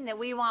nothing that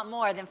we want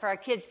more than for our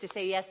kids to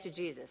say yes to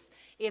Jesus.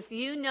 If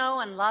you know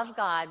and love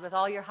God with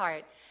all your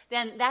heart,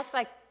 then that's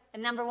like a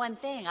number one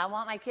thing. I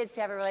want my kids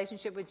to have a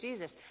relationship with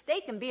Jesus. They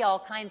can be all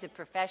kinds of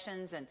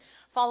professions and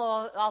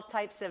follow all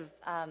types of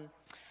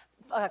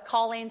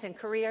callings and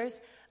careers.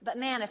 But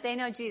man, if they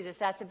know Jesus,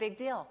 that's a big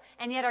deal.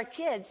 And yet our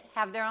kids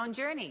have their own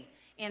journey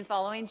in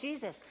following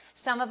Jesus.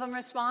 Some of them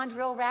respond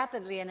real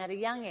rapidly and at a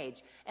young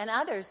age. And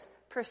others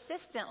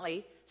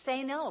persistently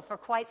say no for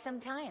quite some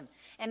time.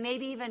 And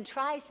maybe even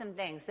try some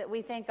things that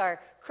we think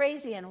are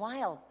crazy and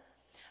wild.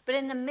 But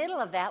in the middle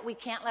of that, we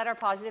can't let our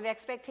positive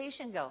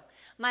expectation go.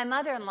 My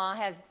mother-in-law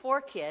had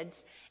 4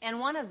 kids, and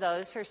one of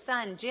those, her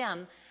son,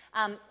 Jim,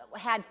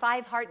 had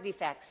 5 heart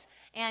defects.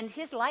 And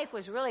his life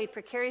was really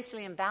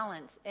precariously in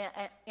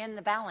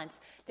the balance,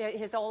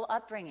 his whole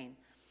upbringing.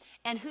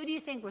 And who do you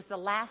think was the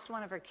last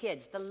one of her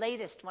kids, the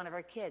latest one of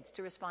her kids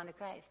to respond to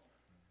Christ?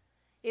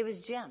 It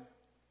was Jim.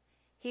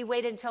 He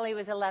waited until he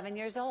was 11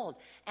 years old.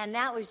 And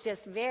that was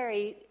just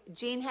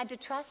Jean had to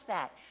trust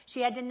that.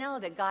 She had to know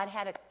that God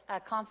had a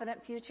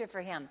confident future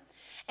for him.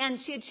 And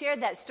she had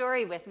shared that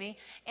story with me.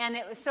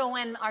 And so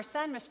when our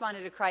son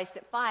responded to Christ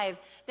at 5,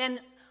 then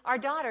our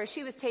daughter,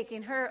 she was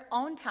taking her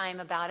own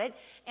time about it.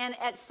 And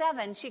at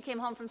 7, she came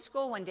home from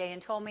school one day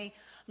and told me,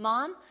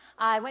 Mom,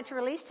 I went to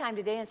release time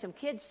today and some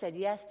kids said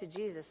yes to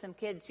Jesus. Some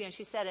kids,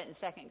 she said it in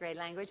 2nd grade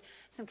language.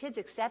 Some kids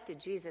accepted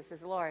Jesus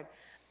as Lord.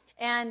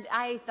 And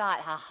I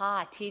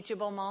thought,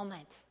 teachable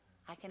moment.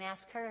 I can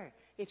ask her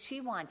if she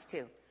wants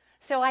to.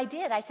 So I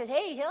did. I said,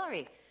 hey,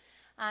 Hillary,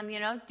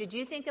 did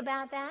you think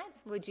about that?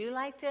 Would you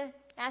like to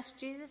ask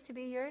Jesus to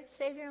be your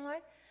Savior and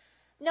Lord?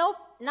 Nope,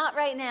 not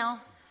right now.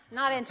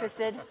 Not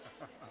interested.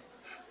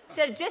 She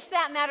said just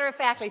that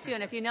matter-of-factly, too.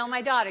 And if you know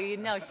my daughter,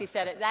 you'd know she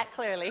said it that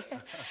clearly.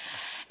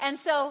 And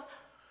so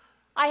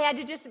I had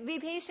to just be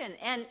patient.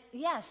 And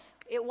yes,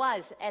 it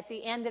was at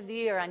the end of the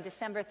year on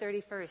December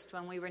 31st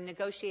when we were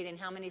negotiating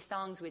how many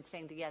songs we'd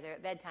sing together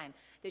at bedtime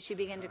that she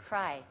began to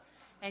cry.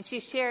 And she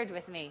shared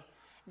with me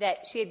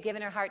that she had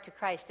given her heart to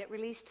Christ at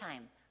release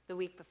time the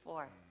week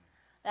before.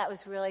 That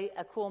was really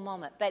a cool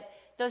moment. But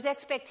those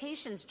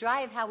expectations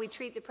drive how we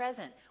treat the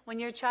present. When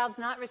your child's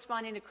not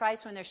responding to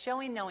Christ, when they're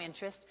showing no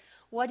interest,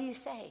 what do you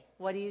say?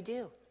 What do you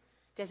do?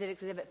 Does it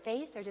exhibit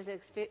faith or does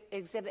it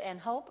exhibit and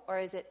hope, or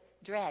is it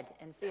dread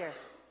and fear?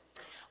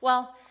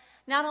 Well,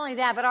 not only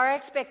that, but our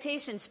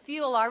expectations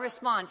fuel our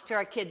response to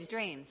our kids'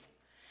 dreams.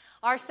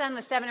 Our son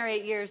was 7 or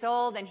 8 years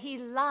old, and he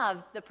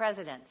loved the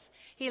presidents.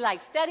 He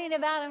liked studying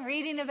about them,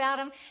 reading about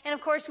them, and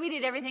of course we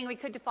did everything we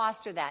could to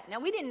foster that. Now,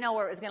 we didn't know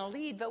where it was going to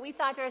lead, but we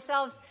thought to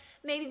ourselves,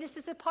 maybe this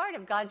is a part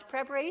of God's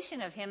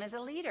preparation of him as a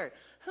leader.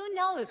 Who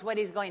knows what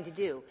he's going to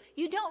do?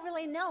 You don't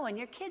really know, and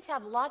your kids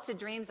have lots of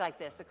dreams like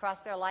this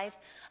across their life,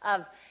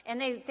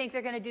 and they think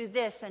they're going to do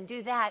this and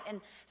do that,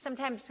 and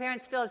sometimes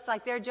parents feel it's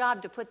like their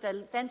job to put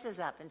the fences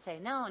up and say,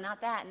 no,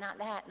 not that, not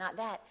that, not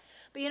that.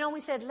 But we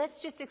said,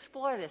 let's just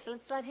explore this.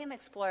 Let's let him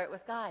explore it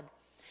with God.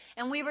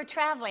 And we were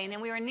traveling,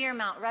 and we were near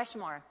Mount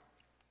Rushmore.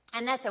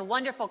 And that's a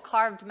wonderful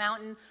carved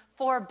mountain,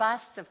 4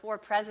 busts of 4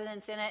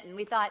 presidents in it. And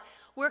we thought,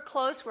 we're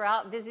close, we're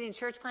out visiting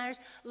church planners.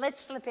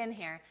 Let's slip in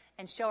here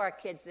and show our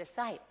kids this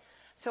site.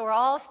 So we're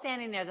all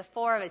standing there, the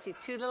 4 of us, these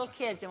 2 little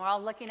kids, and we're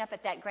all looking up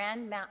at that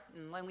grand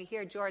mountain when we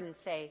hear Jordan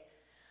say,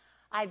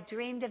 I've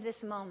dreamed of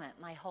this moment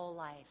my whole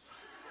life.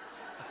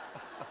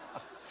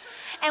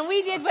 And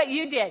we did what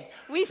you did.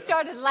 We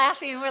started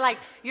laughing. We're like,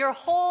 your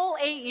whole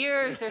 8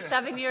 years or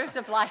 7 years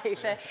of life.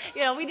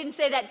 We didn't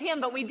say that to him,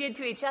 but we did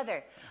to each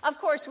other. Of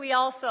course, we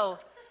also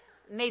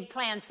made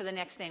plans for the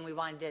next thing we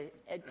wanted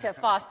to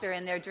foster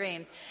in their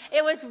dreams.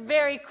 It was a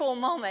very cool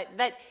moment.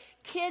 But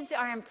kids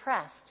are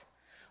impressed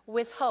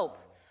with hope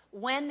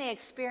when they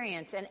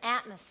experience an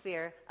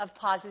atmosphere of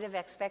positive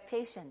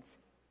expectations.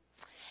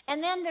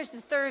 And then there's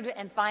the third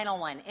and final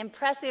one,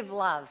 impressive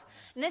love.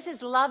 And this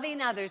is loving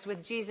others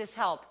with Jesus'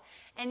 help.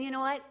 And you know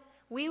what?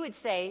 We would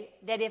say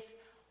that if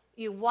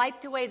you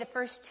wiped away the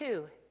first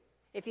 2,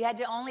 if you had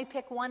to only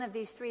pick one of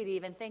these 3 to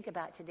even think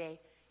about today,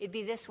 it'd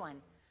be this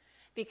one.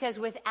 Because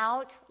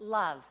without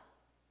love,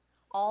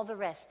 all the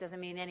rest doesn't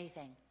mean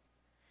anything.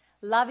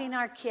 Loving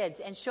our kids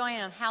and showing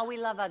them how we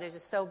love others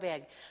is so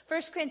big.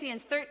 1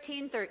 Corinthians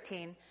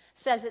 13:13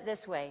 says it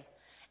this way,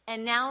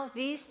 and now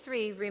these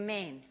 3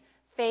 remain,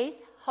 faith,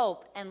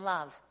 hope, and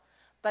love.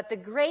 But the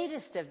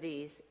greatest of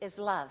these is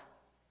love.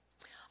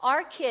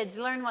 Our kids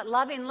learn what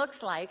loving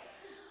looks like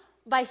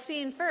by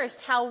seeing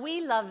first how we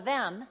love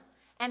them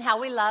and how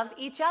we love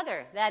each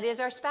other. That is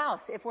our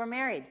spouse, if we're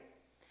married.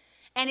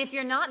 And if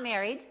you're not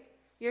married,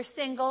 you're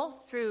single,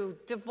 through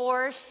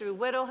divorce, through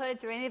widowhood,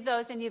 through any of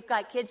those, and you've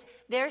got kids,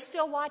 they're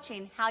still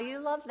watching how you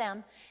love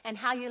them and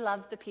how you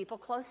love the people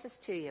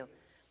closest to you.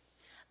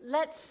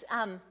 Let's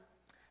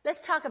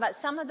let's talk about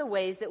some of the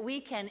ways that we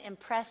can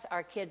impress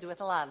our kids with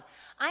love.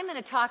 I'm going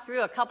to talk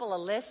through a couple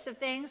of lists of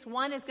things.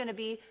 One is going to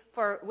be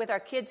with our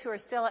kids who are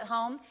still at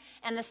home,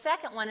 and the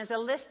second one is a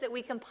list that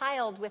we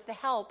compiled with the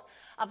help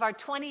of our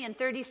 20 and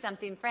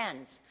 30-something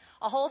friends,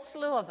 a whole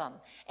slew of them,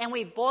 and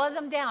we boiled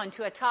them down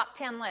to a top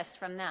 10 list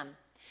from them.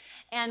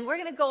 And we're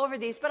going to go over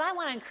these, but I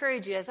want to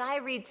encourage you as I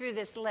read through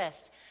this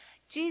list,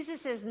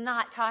 Jesus is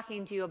not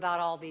talking to you about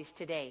all these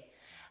today.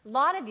 A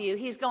lot of you,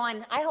 he's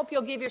going, I hope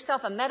you'll give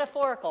yourself a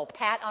metaphorical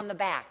pat on the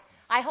back.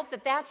 I hope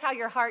that that's how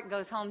your heart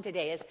goes home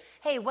today is,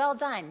 hey, well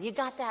done. You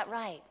got that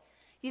right.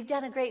 You've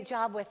done a great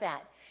job with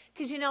that.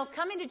 Because,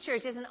 coming to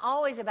church isn't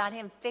always about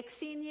him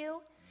fixing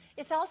you.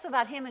 It's also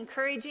about him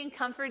encouraging,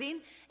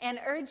 comforting, and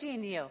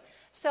urging you.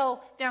 So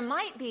there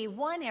might be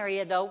one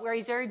area, though, where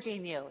he's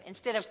urging you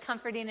instead of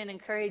comforting and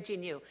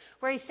encouraging you,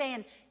 where he's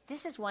saying,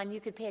 this is one you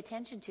could pay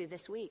attention to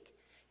this week.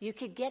 You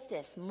could get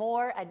this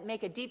more,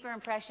 make a deeper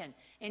impression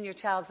in your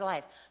child's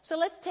life. So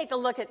let's take a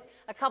look at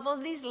a couple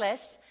of these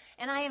lists,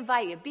 and I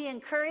invite you, be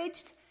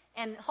encouraged,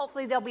 and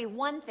hopefully there'll be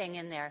one thing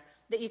in there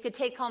that you could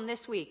take home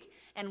this week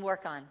and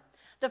work on.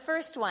 The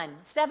first one,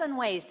 7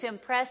 ways to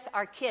impress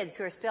our kids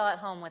who are still at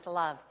home with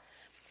love.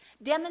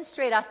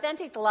 Demonstrate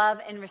authentic love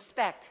and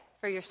respect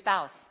for your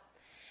spouse.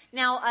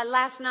 Now,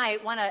 last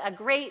night, a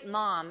great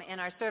mom in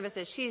our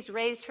services, she's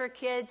raised her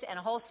kids and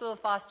a whole slew of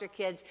foster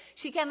kids.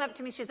 She came up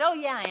to me, she says, oh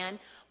yeah, Ann,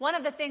 one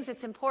of the things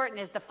that's important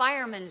is the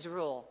fireman's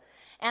rule.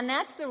 And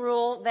that's the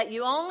rule that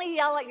you only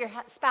yell at your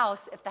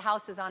spouse if the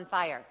house is on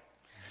fire.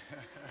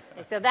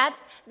 So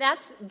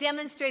that's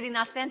demonstrating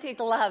authentic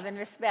love and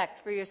respect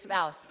for your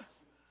spouse.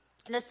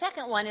 The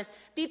second one is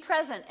be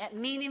present at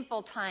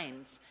meaningful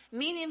times.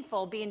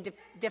 Meaningful being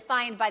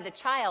defined by the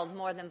child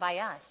more than by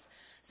us.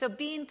 So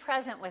being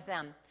present with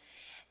them.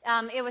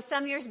 It was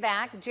some years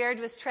back. Jared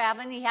was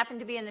traveling. He happened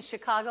to be in the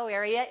Chicago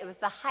area. It was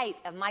the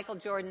height of Michael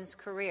Jordan's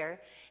career.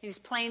 He was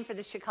playing for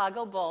the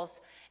Chicago Bulls.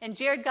 And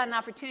Jared got an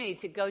opportunity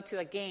to go to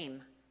a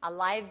game, a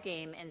live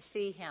game, and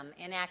see him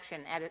in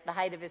action at the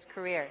height of his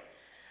career.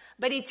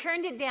 But he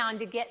turned it down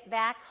to get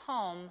back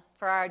home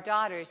for our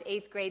daughter's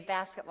 8th grade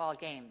basketball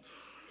game.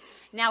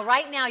 Now,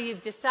 right now,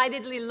 you've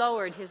decidedly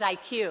lowered his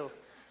IQ,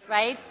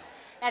 right,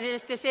 at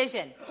his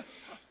decision.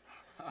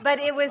 But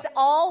it was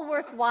all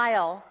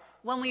worthwhile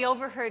when we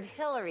overheard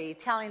Hillary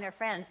telling her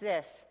friends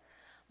this,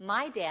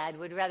 my dad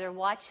would rather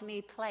watch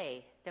me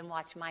play than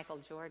watch Michael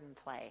Jordan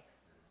play.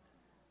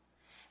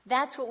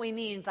 That's what we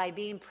mean by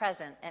being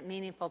present at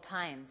meaningful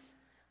times.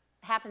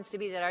 It happens to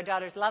be that our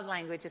daughter's love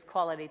language is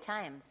quality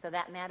time, so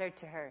that mattered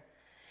to her.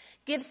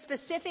 Give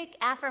specific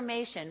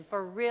affirmation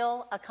for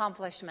real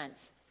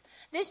accomplishments.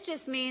 This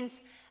just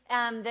means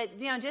that,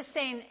 just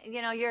saying,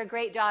 you're a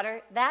great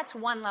daughter, that's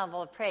one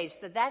level of praise.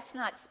 But that's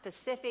not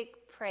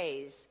specific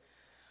praise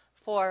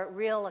for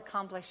real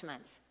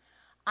accomplishments.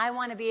 I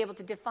want to be able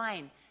to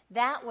define,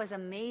 that was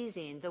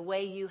amazing the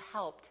way you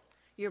helped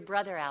your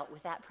brother out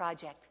with that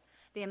project.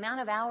 The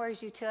amount of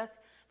hours you took,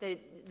 the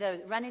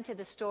running to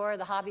the store,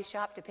 the hobby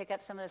shop to pick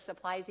up some of the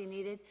supplies you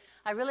needed.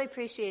 I really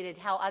appreciated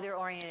how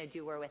other-oriented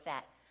you were with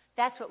that.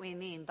 That's what we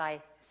mean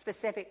by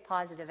specific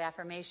positive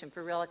affirmation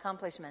for real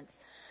accomplishments.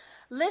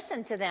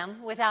 Listen to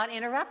them without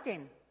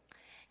interrupting.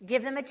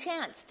 Give them a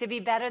chance to be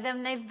better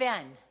than they've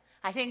been.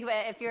 I think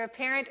if you're a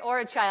parent or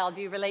a child,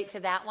 you relate to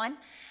that one.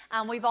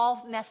 We've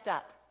all messed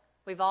up.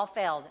 We've all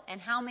failed. And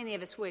how many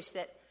of us wish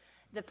that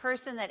the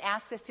person that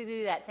asked us to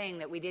do that thing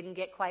that we didn't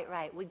get quite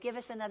right would give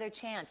us another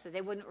chance, that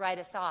they wouldn't write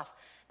us off,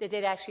 that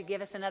they'd actually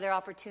give us another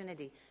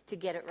opportunity to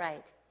get it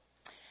right.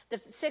 The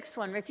 6th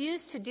one,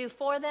 refuse to do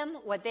for them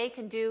what they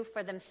can do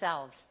for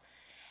themselves.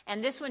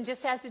 And this one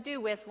just has to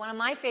do with one of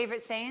my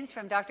favorite sayings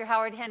from Dr.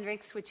 Howard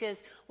Hendricks, which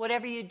is,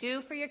 whatever you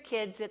do for your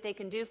kids that they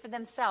can do for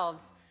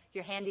themselves,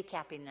 you're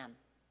handicapping them.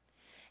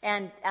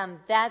 And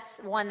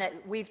that's one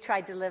that we've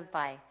tried to live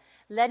by.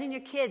 Letting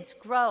your kids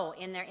grow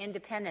in their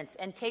independence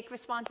and take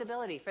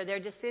responsibility for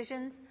their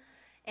decisions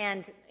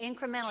and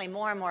incrementally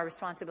more and more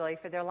responsibility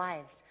for their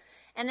lives.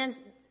 And then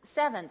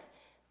 7th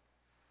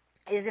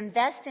is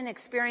invest in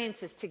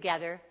experiences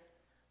together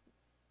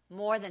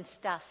more than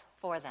stuff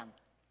for them.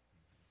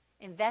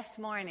 Invest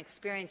more in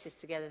experiences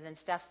together than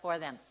stuff for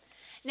them.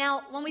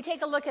 Now, when we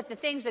take a look at the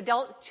things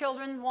adult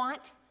children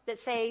want that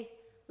say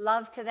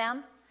love to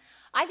them,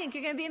 I think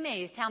you're going to be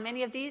amazed how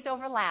many of these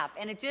overlap.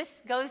 And it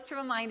just goes to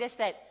remind us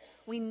that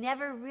we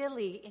never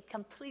really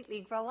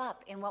completely grow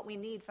up in what we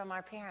need from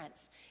our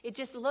parents. It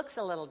just looks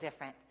a little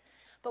different.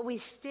 But we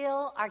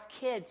still are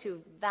kids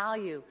who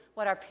value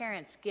what our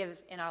parents give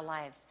in our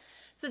lives.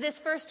 So this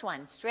first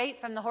one, straight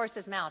from the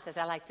horse's mouth, as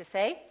I like to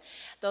say,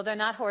 though they're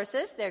not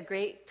horses, they're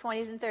great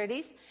 20s and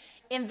 30s,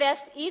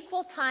 invest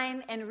equal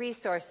time and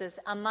resources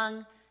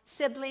among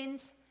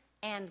siblings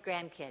and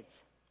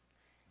grandkids.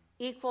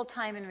 Equal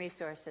time and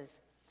resources.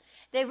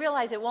 They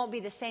realize it won't be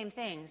the same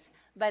things,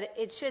 but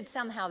it should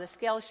somehow, the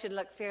scales should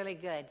look fairly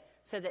good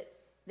so that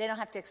they don't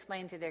have to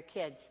explain to their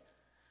kids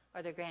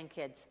or their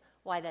grandkids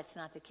why that's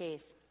not the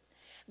case.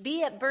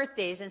 Be at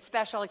birthdays and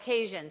special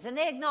occasions. And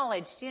they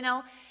acknowledged,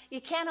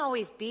 you can't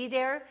always be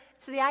there.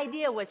 So the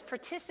idea was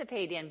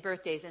participate in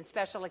birthdays and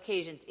special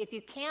occasions. If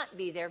you can't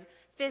be there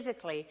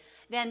physically,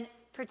 then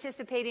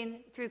participating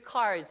through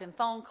cards and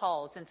phone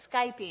calls and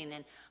Skyping.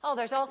 And,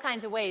 there's all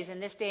kinds of ways in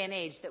this day and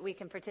age that we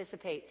can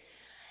participate.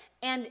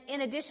 And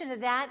in addition to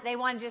that, they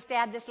want to just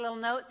add this little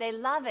note. They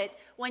love it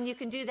when you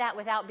can do that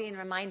without being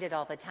reminded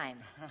all the time.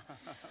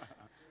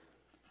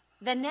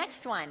 The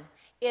next one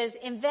is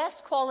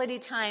invest quality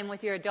time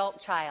with your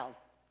adult child.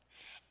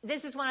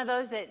 This is one of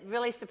those that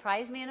really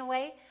surprised me in a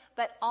way,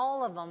 but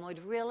all of them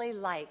would really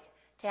like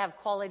to have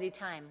quality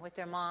time with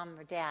their mom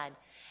or dad.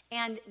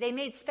 And they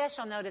made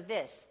special note of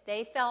this.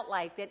 They felt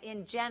like that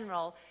in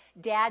general,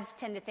 dads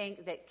tend to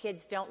think that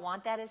kids don't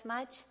want that as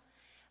much,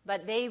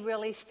 but they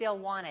really still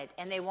want it,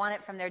 and they want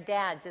it from their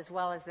dads as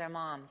well as their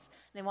moms.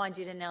 They wanted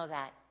you to know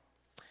that.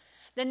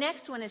 The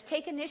next one is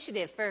take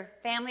initiative for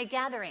family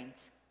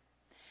gatherings.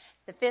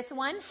 The fifth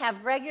one,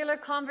 have regular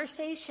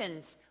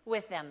conversations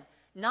with them,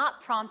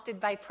 not prompted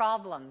by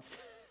problems.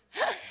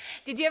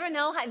 Did you ever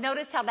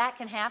notice how that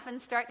can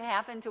start to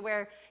happen to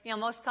where,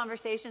 most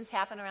conversations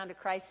happen around a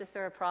crisis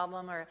or a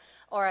problem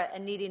or a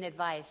needing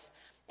advice.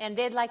 And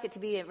they'd like it to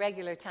be at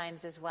regular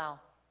times as well.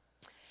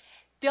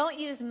 Don't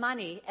use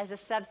money as a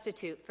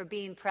substitute for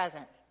being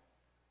present.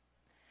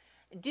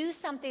 Do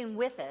something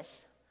with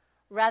us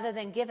rather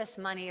than give us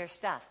money or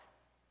stuff.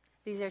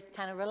 These are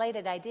kind of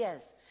related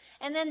ideas.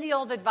 And then the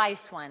old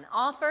advice one.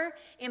 Offer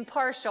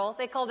impartial,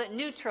 they called it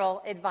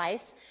neutral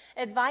advice.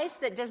 Advice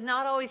that does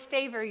not always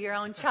favor your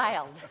own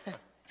child.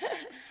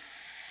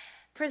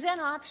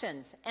 Present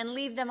options and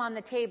leave them on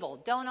the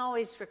table. Don't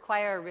always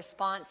require a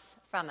response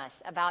from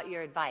us about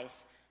your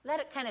advice. Let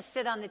it kind of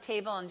sit on the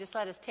table and just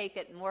let us take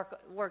it and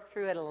work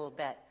through it a little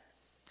bit.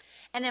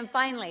 And then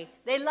finally,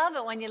 they love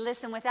it when you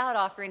listen without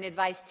offering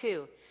advice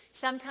too.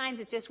 Sometimes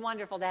it's just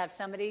wonderful to have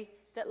somebody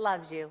that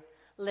loves you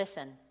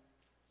listen.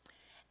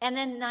 And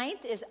then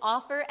ninth is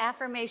offer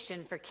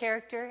affirmation for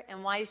character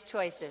and wise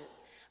choices.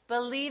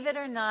 Believe it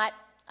or not,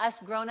 us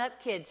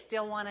grown-up kids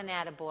still want an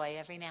attaboy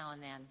every now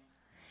and then.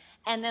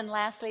 And then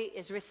lastly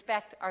is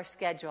respect our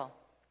schedule.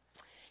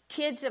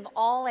 Kids of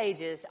all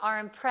ages are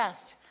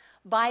impressed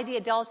by the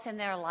adults in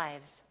their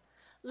lives.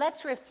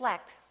 Let's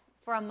reflect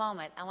for a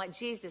moment on what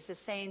Jesus is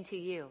saying to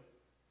you,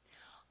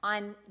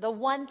 on the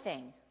one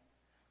thing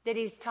that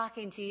he's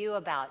talking to you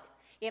about.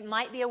 It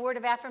might be a word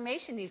of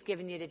affirmation he's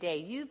given you today.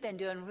 You've been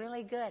doing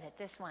really good at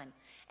this one.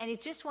 And he's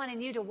just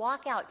wanting you to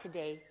walk out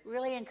today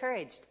really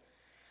encouraged.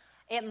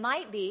 It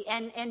might be,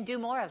 and do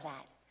more of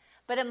that.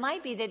 But it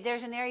might be that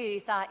there's an area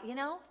you thought,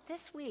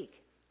 this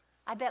week,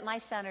 I bet my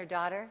son or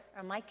daughter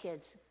or my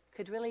kids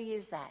could really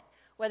use that,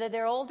 whether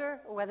they're older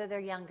or whether they're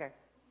younger.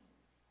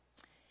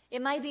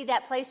 It might be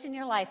that place in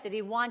your life that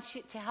he wants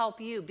you to help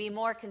you be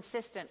more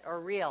consistent or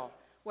real,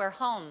 where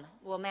home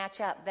will match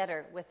up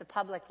better with the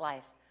public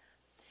life.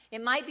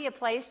 It might be a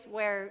place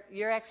where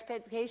your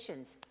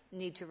expectations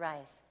need to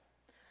rise.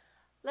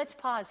 Let's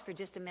pause for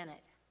just a minute.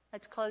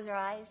 Let's close our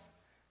eyes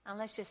and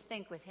let's just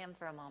think with him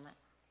for a moment.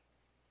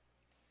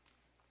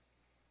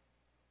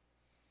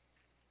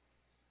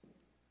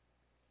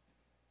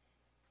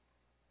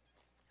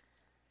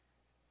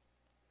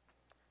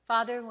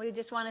 Father, we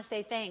just want to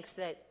say thanks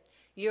that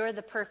you're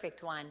the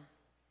perfect one.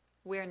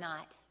 We're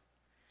not.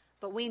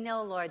 But we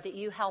know, Lord, that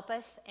you help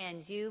us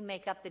and you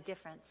make up the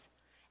difference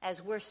as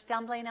we're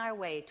stumbling our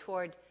way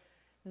toward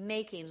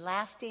making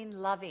lasting,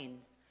 loving,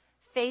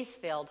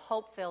 faith-filled,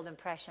 hope-filled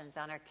impressions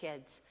on our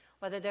kids,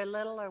 whether they're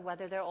little or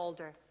whether they're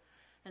older.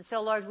 And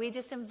so, Lord, we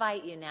just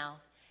invite you now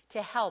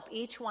to help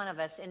each one of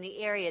us in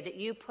the area that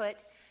you put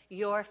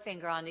your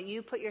finger on, that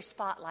you put your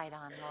spotlight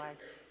on, Lord.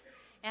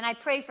 And I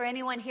pray for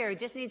anyone here who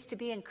just needs to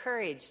be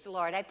encouraged,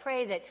 Lord. I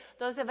pray that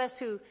those of us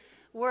who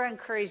were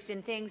encouraged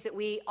in things that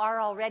we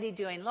are already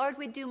doing, Lord,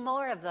 we'd do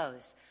more of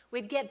those.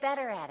 We'd get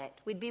better at it.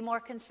 We'd be more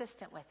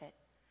consistent with it.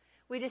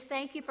 We just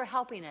thank you for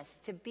helping us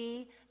to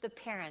be the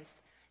parents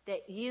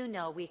that you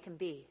know we can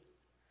be.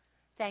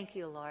 Thank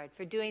you, Lord,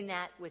 for doing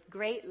that with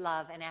great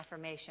love and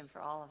affirmation for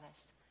all of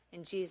us.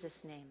 In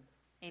Jesus' name,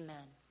 amen.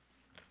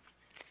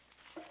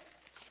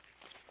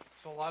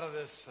 So a lot of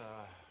this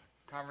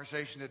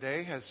conversation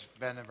today has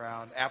been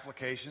around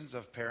applications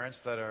of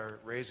parents that are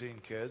raising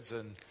kids,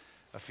 and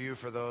a few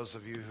for those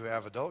of you who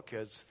have adult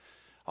kids.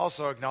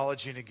 Also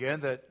acknowledging again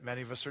that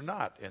many of us are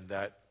not in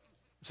that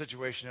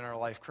situation in our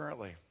life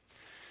currently.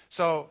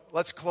 So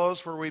let's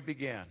close where we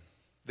began.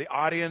 The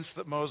audience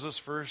that Moses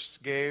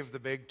first gave the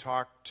big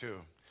talk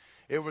to.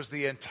 It was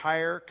the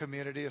entire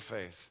community of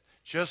faith,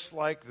 just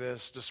like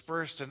this,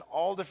 dispersed in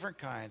all different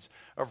kinds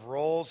of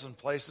roles and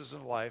places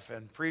in life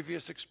and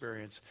previous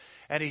experience.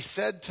 And he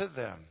said to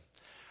them,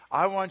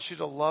 I want you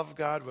to love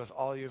God with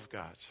all you've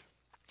got.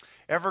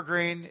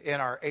 Evergreen,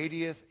 in our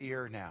 80th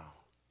year now,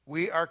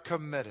 we are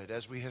committed,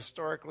 as we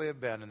historically have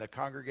been in the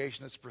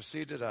congregation that's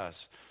preceded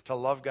us, to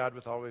love God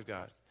with all we've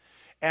got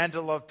and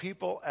to love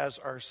people as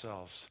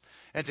ourselves.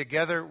 And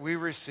together we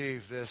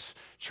receive this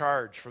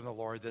charge from the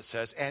Lord that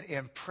says, and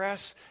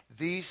impress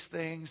these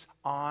things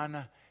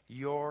on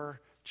your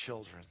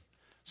children.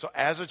 So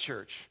as a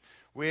church,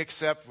 we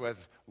accept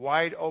with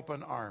wide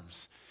open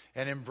arms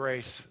and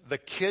embrace the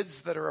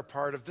kids that are a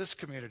part of this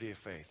community of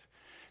faith,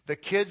 the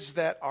kids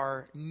that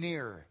are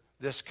near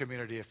this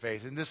community of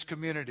faith. In this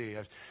community,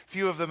 a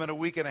few of them in a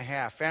week and a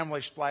half,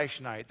 Family Splash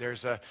Night.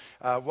 There's a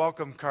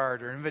welcome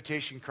card or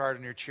invitation card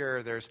in your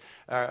chair. There's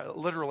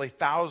literally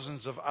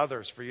thousands of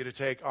others for you to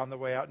take on the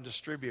way out and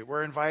distribute.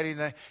 We're inviting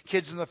the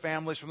kids and the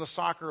families from the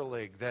soccer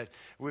league that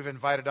we've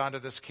invited onto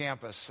this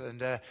campus,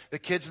 and the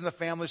kids and the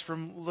families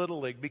from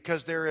Little League,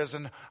 because there is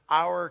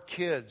our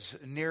kids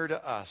near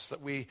to us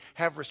that we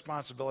have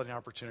responsibility and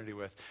opportunity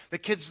with. The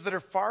kids that are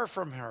far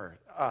from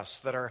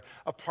us, that are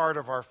a part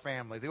of our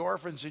family. The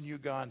orphans in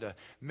Uganda,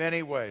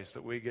 many ways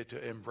that we get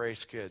to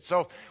embrace kids.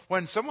 So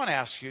when someone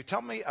asks you,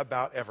 tell me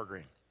about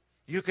Evergreen,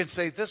 you can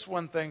say this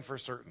one thing for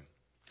certain.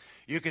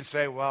 You can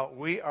say, well,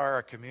 we are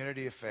a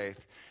community of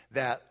faith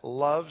that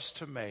loves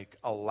to make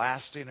a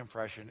lasting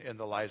impression in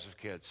the lives of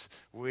kids.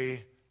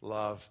 We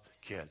love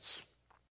kids.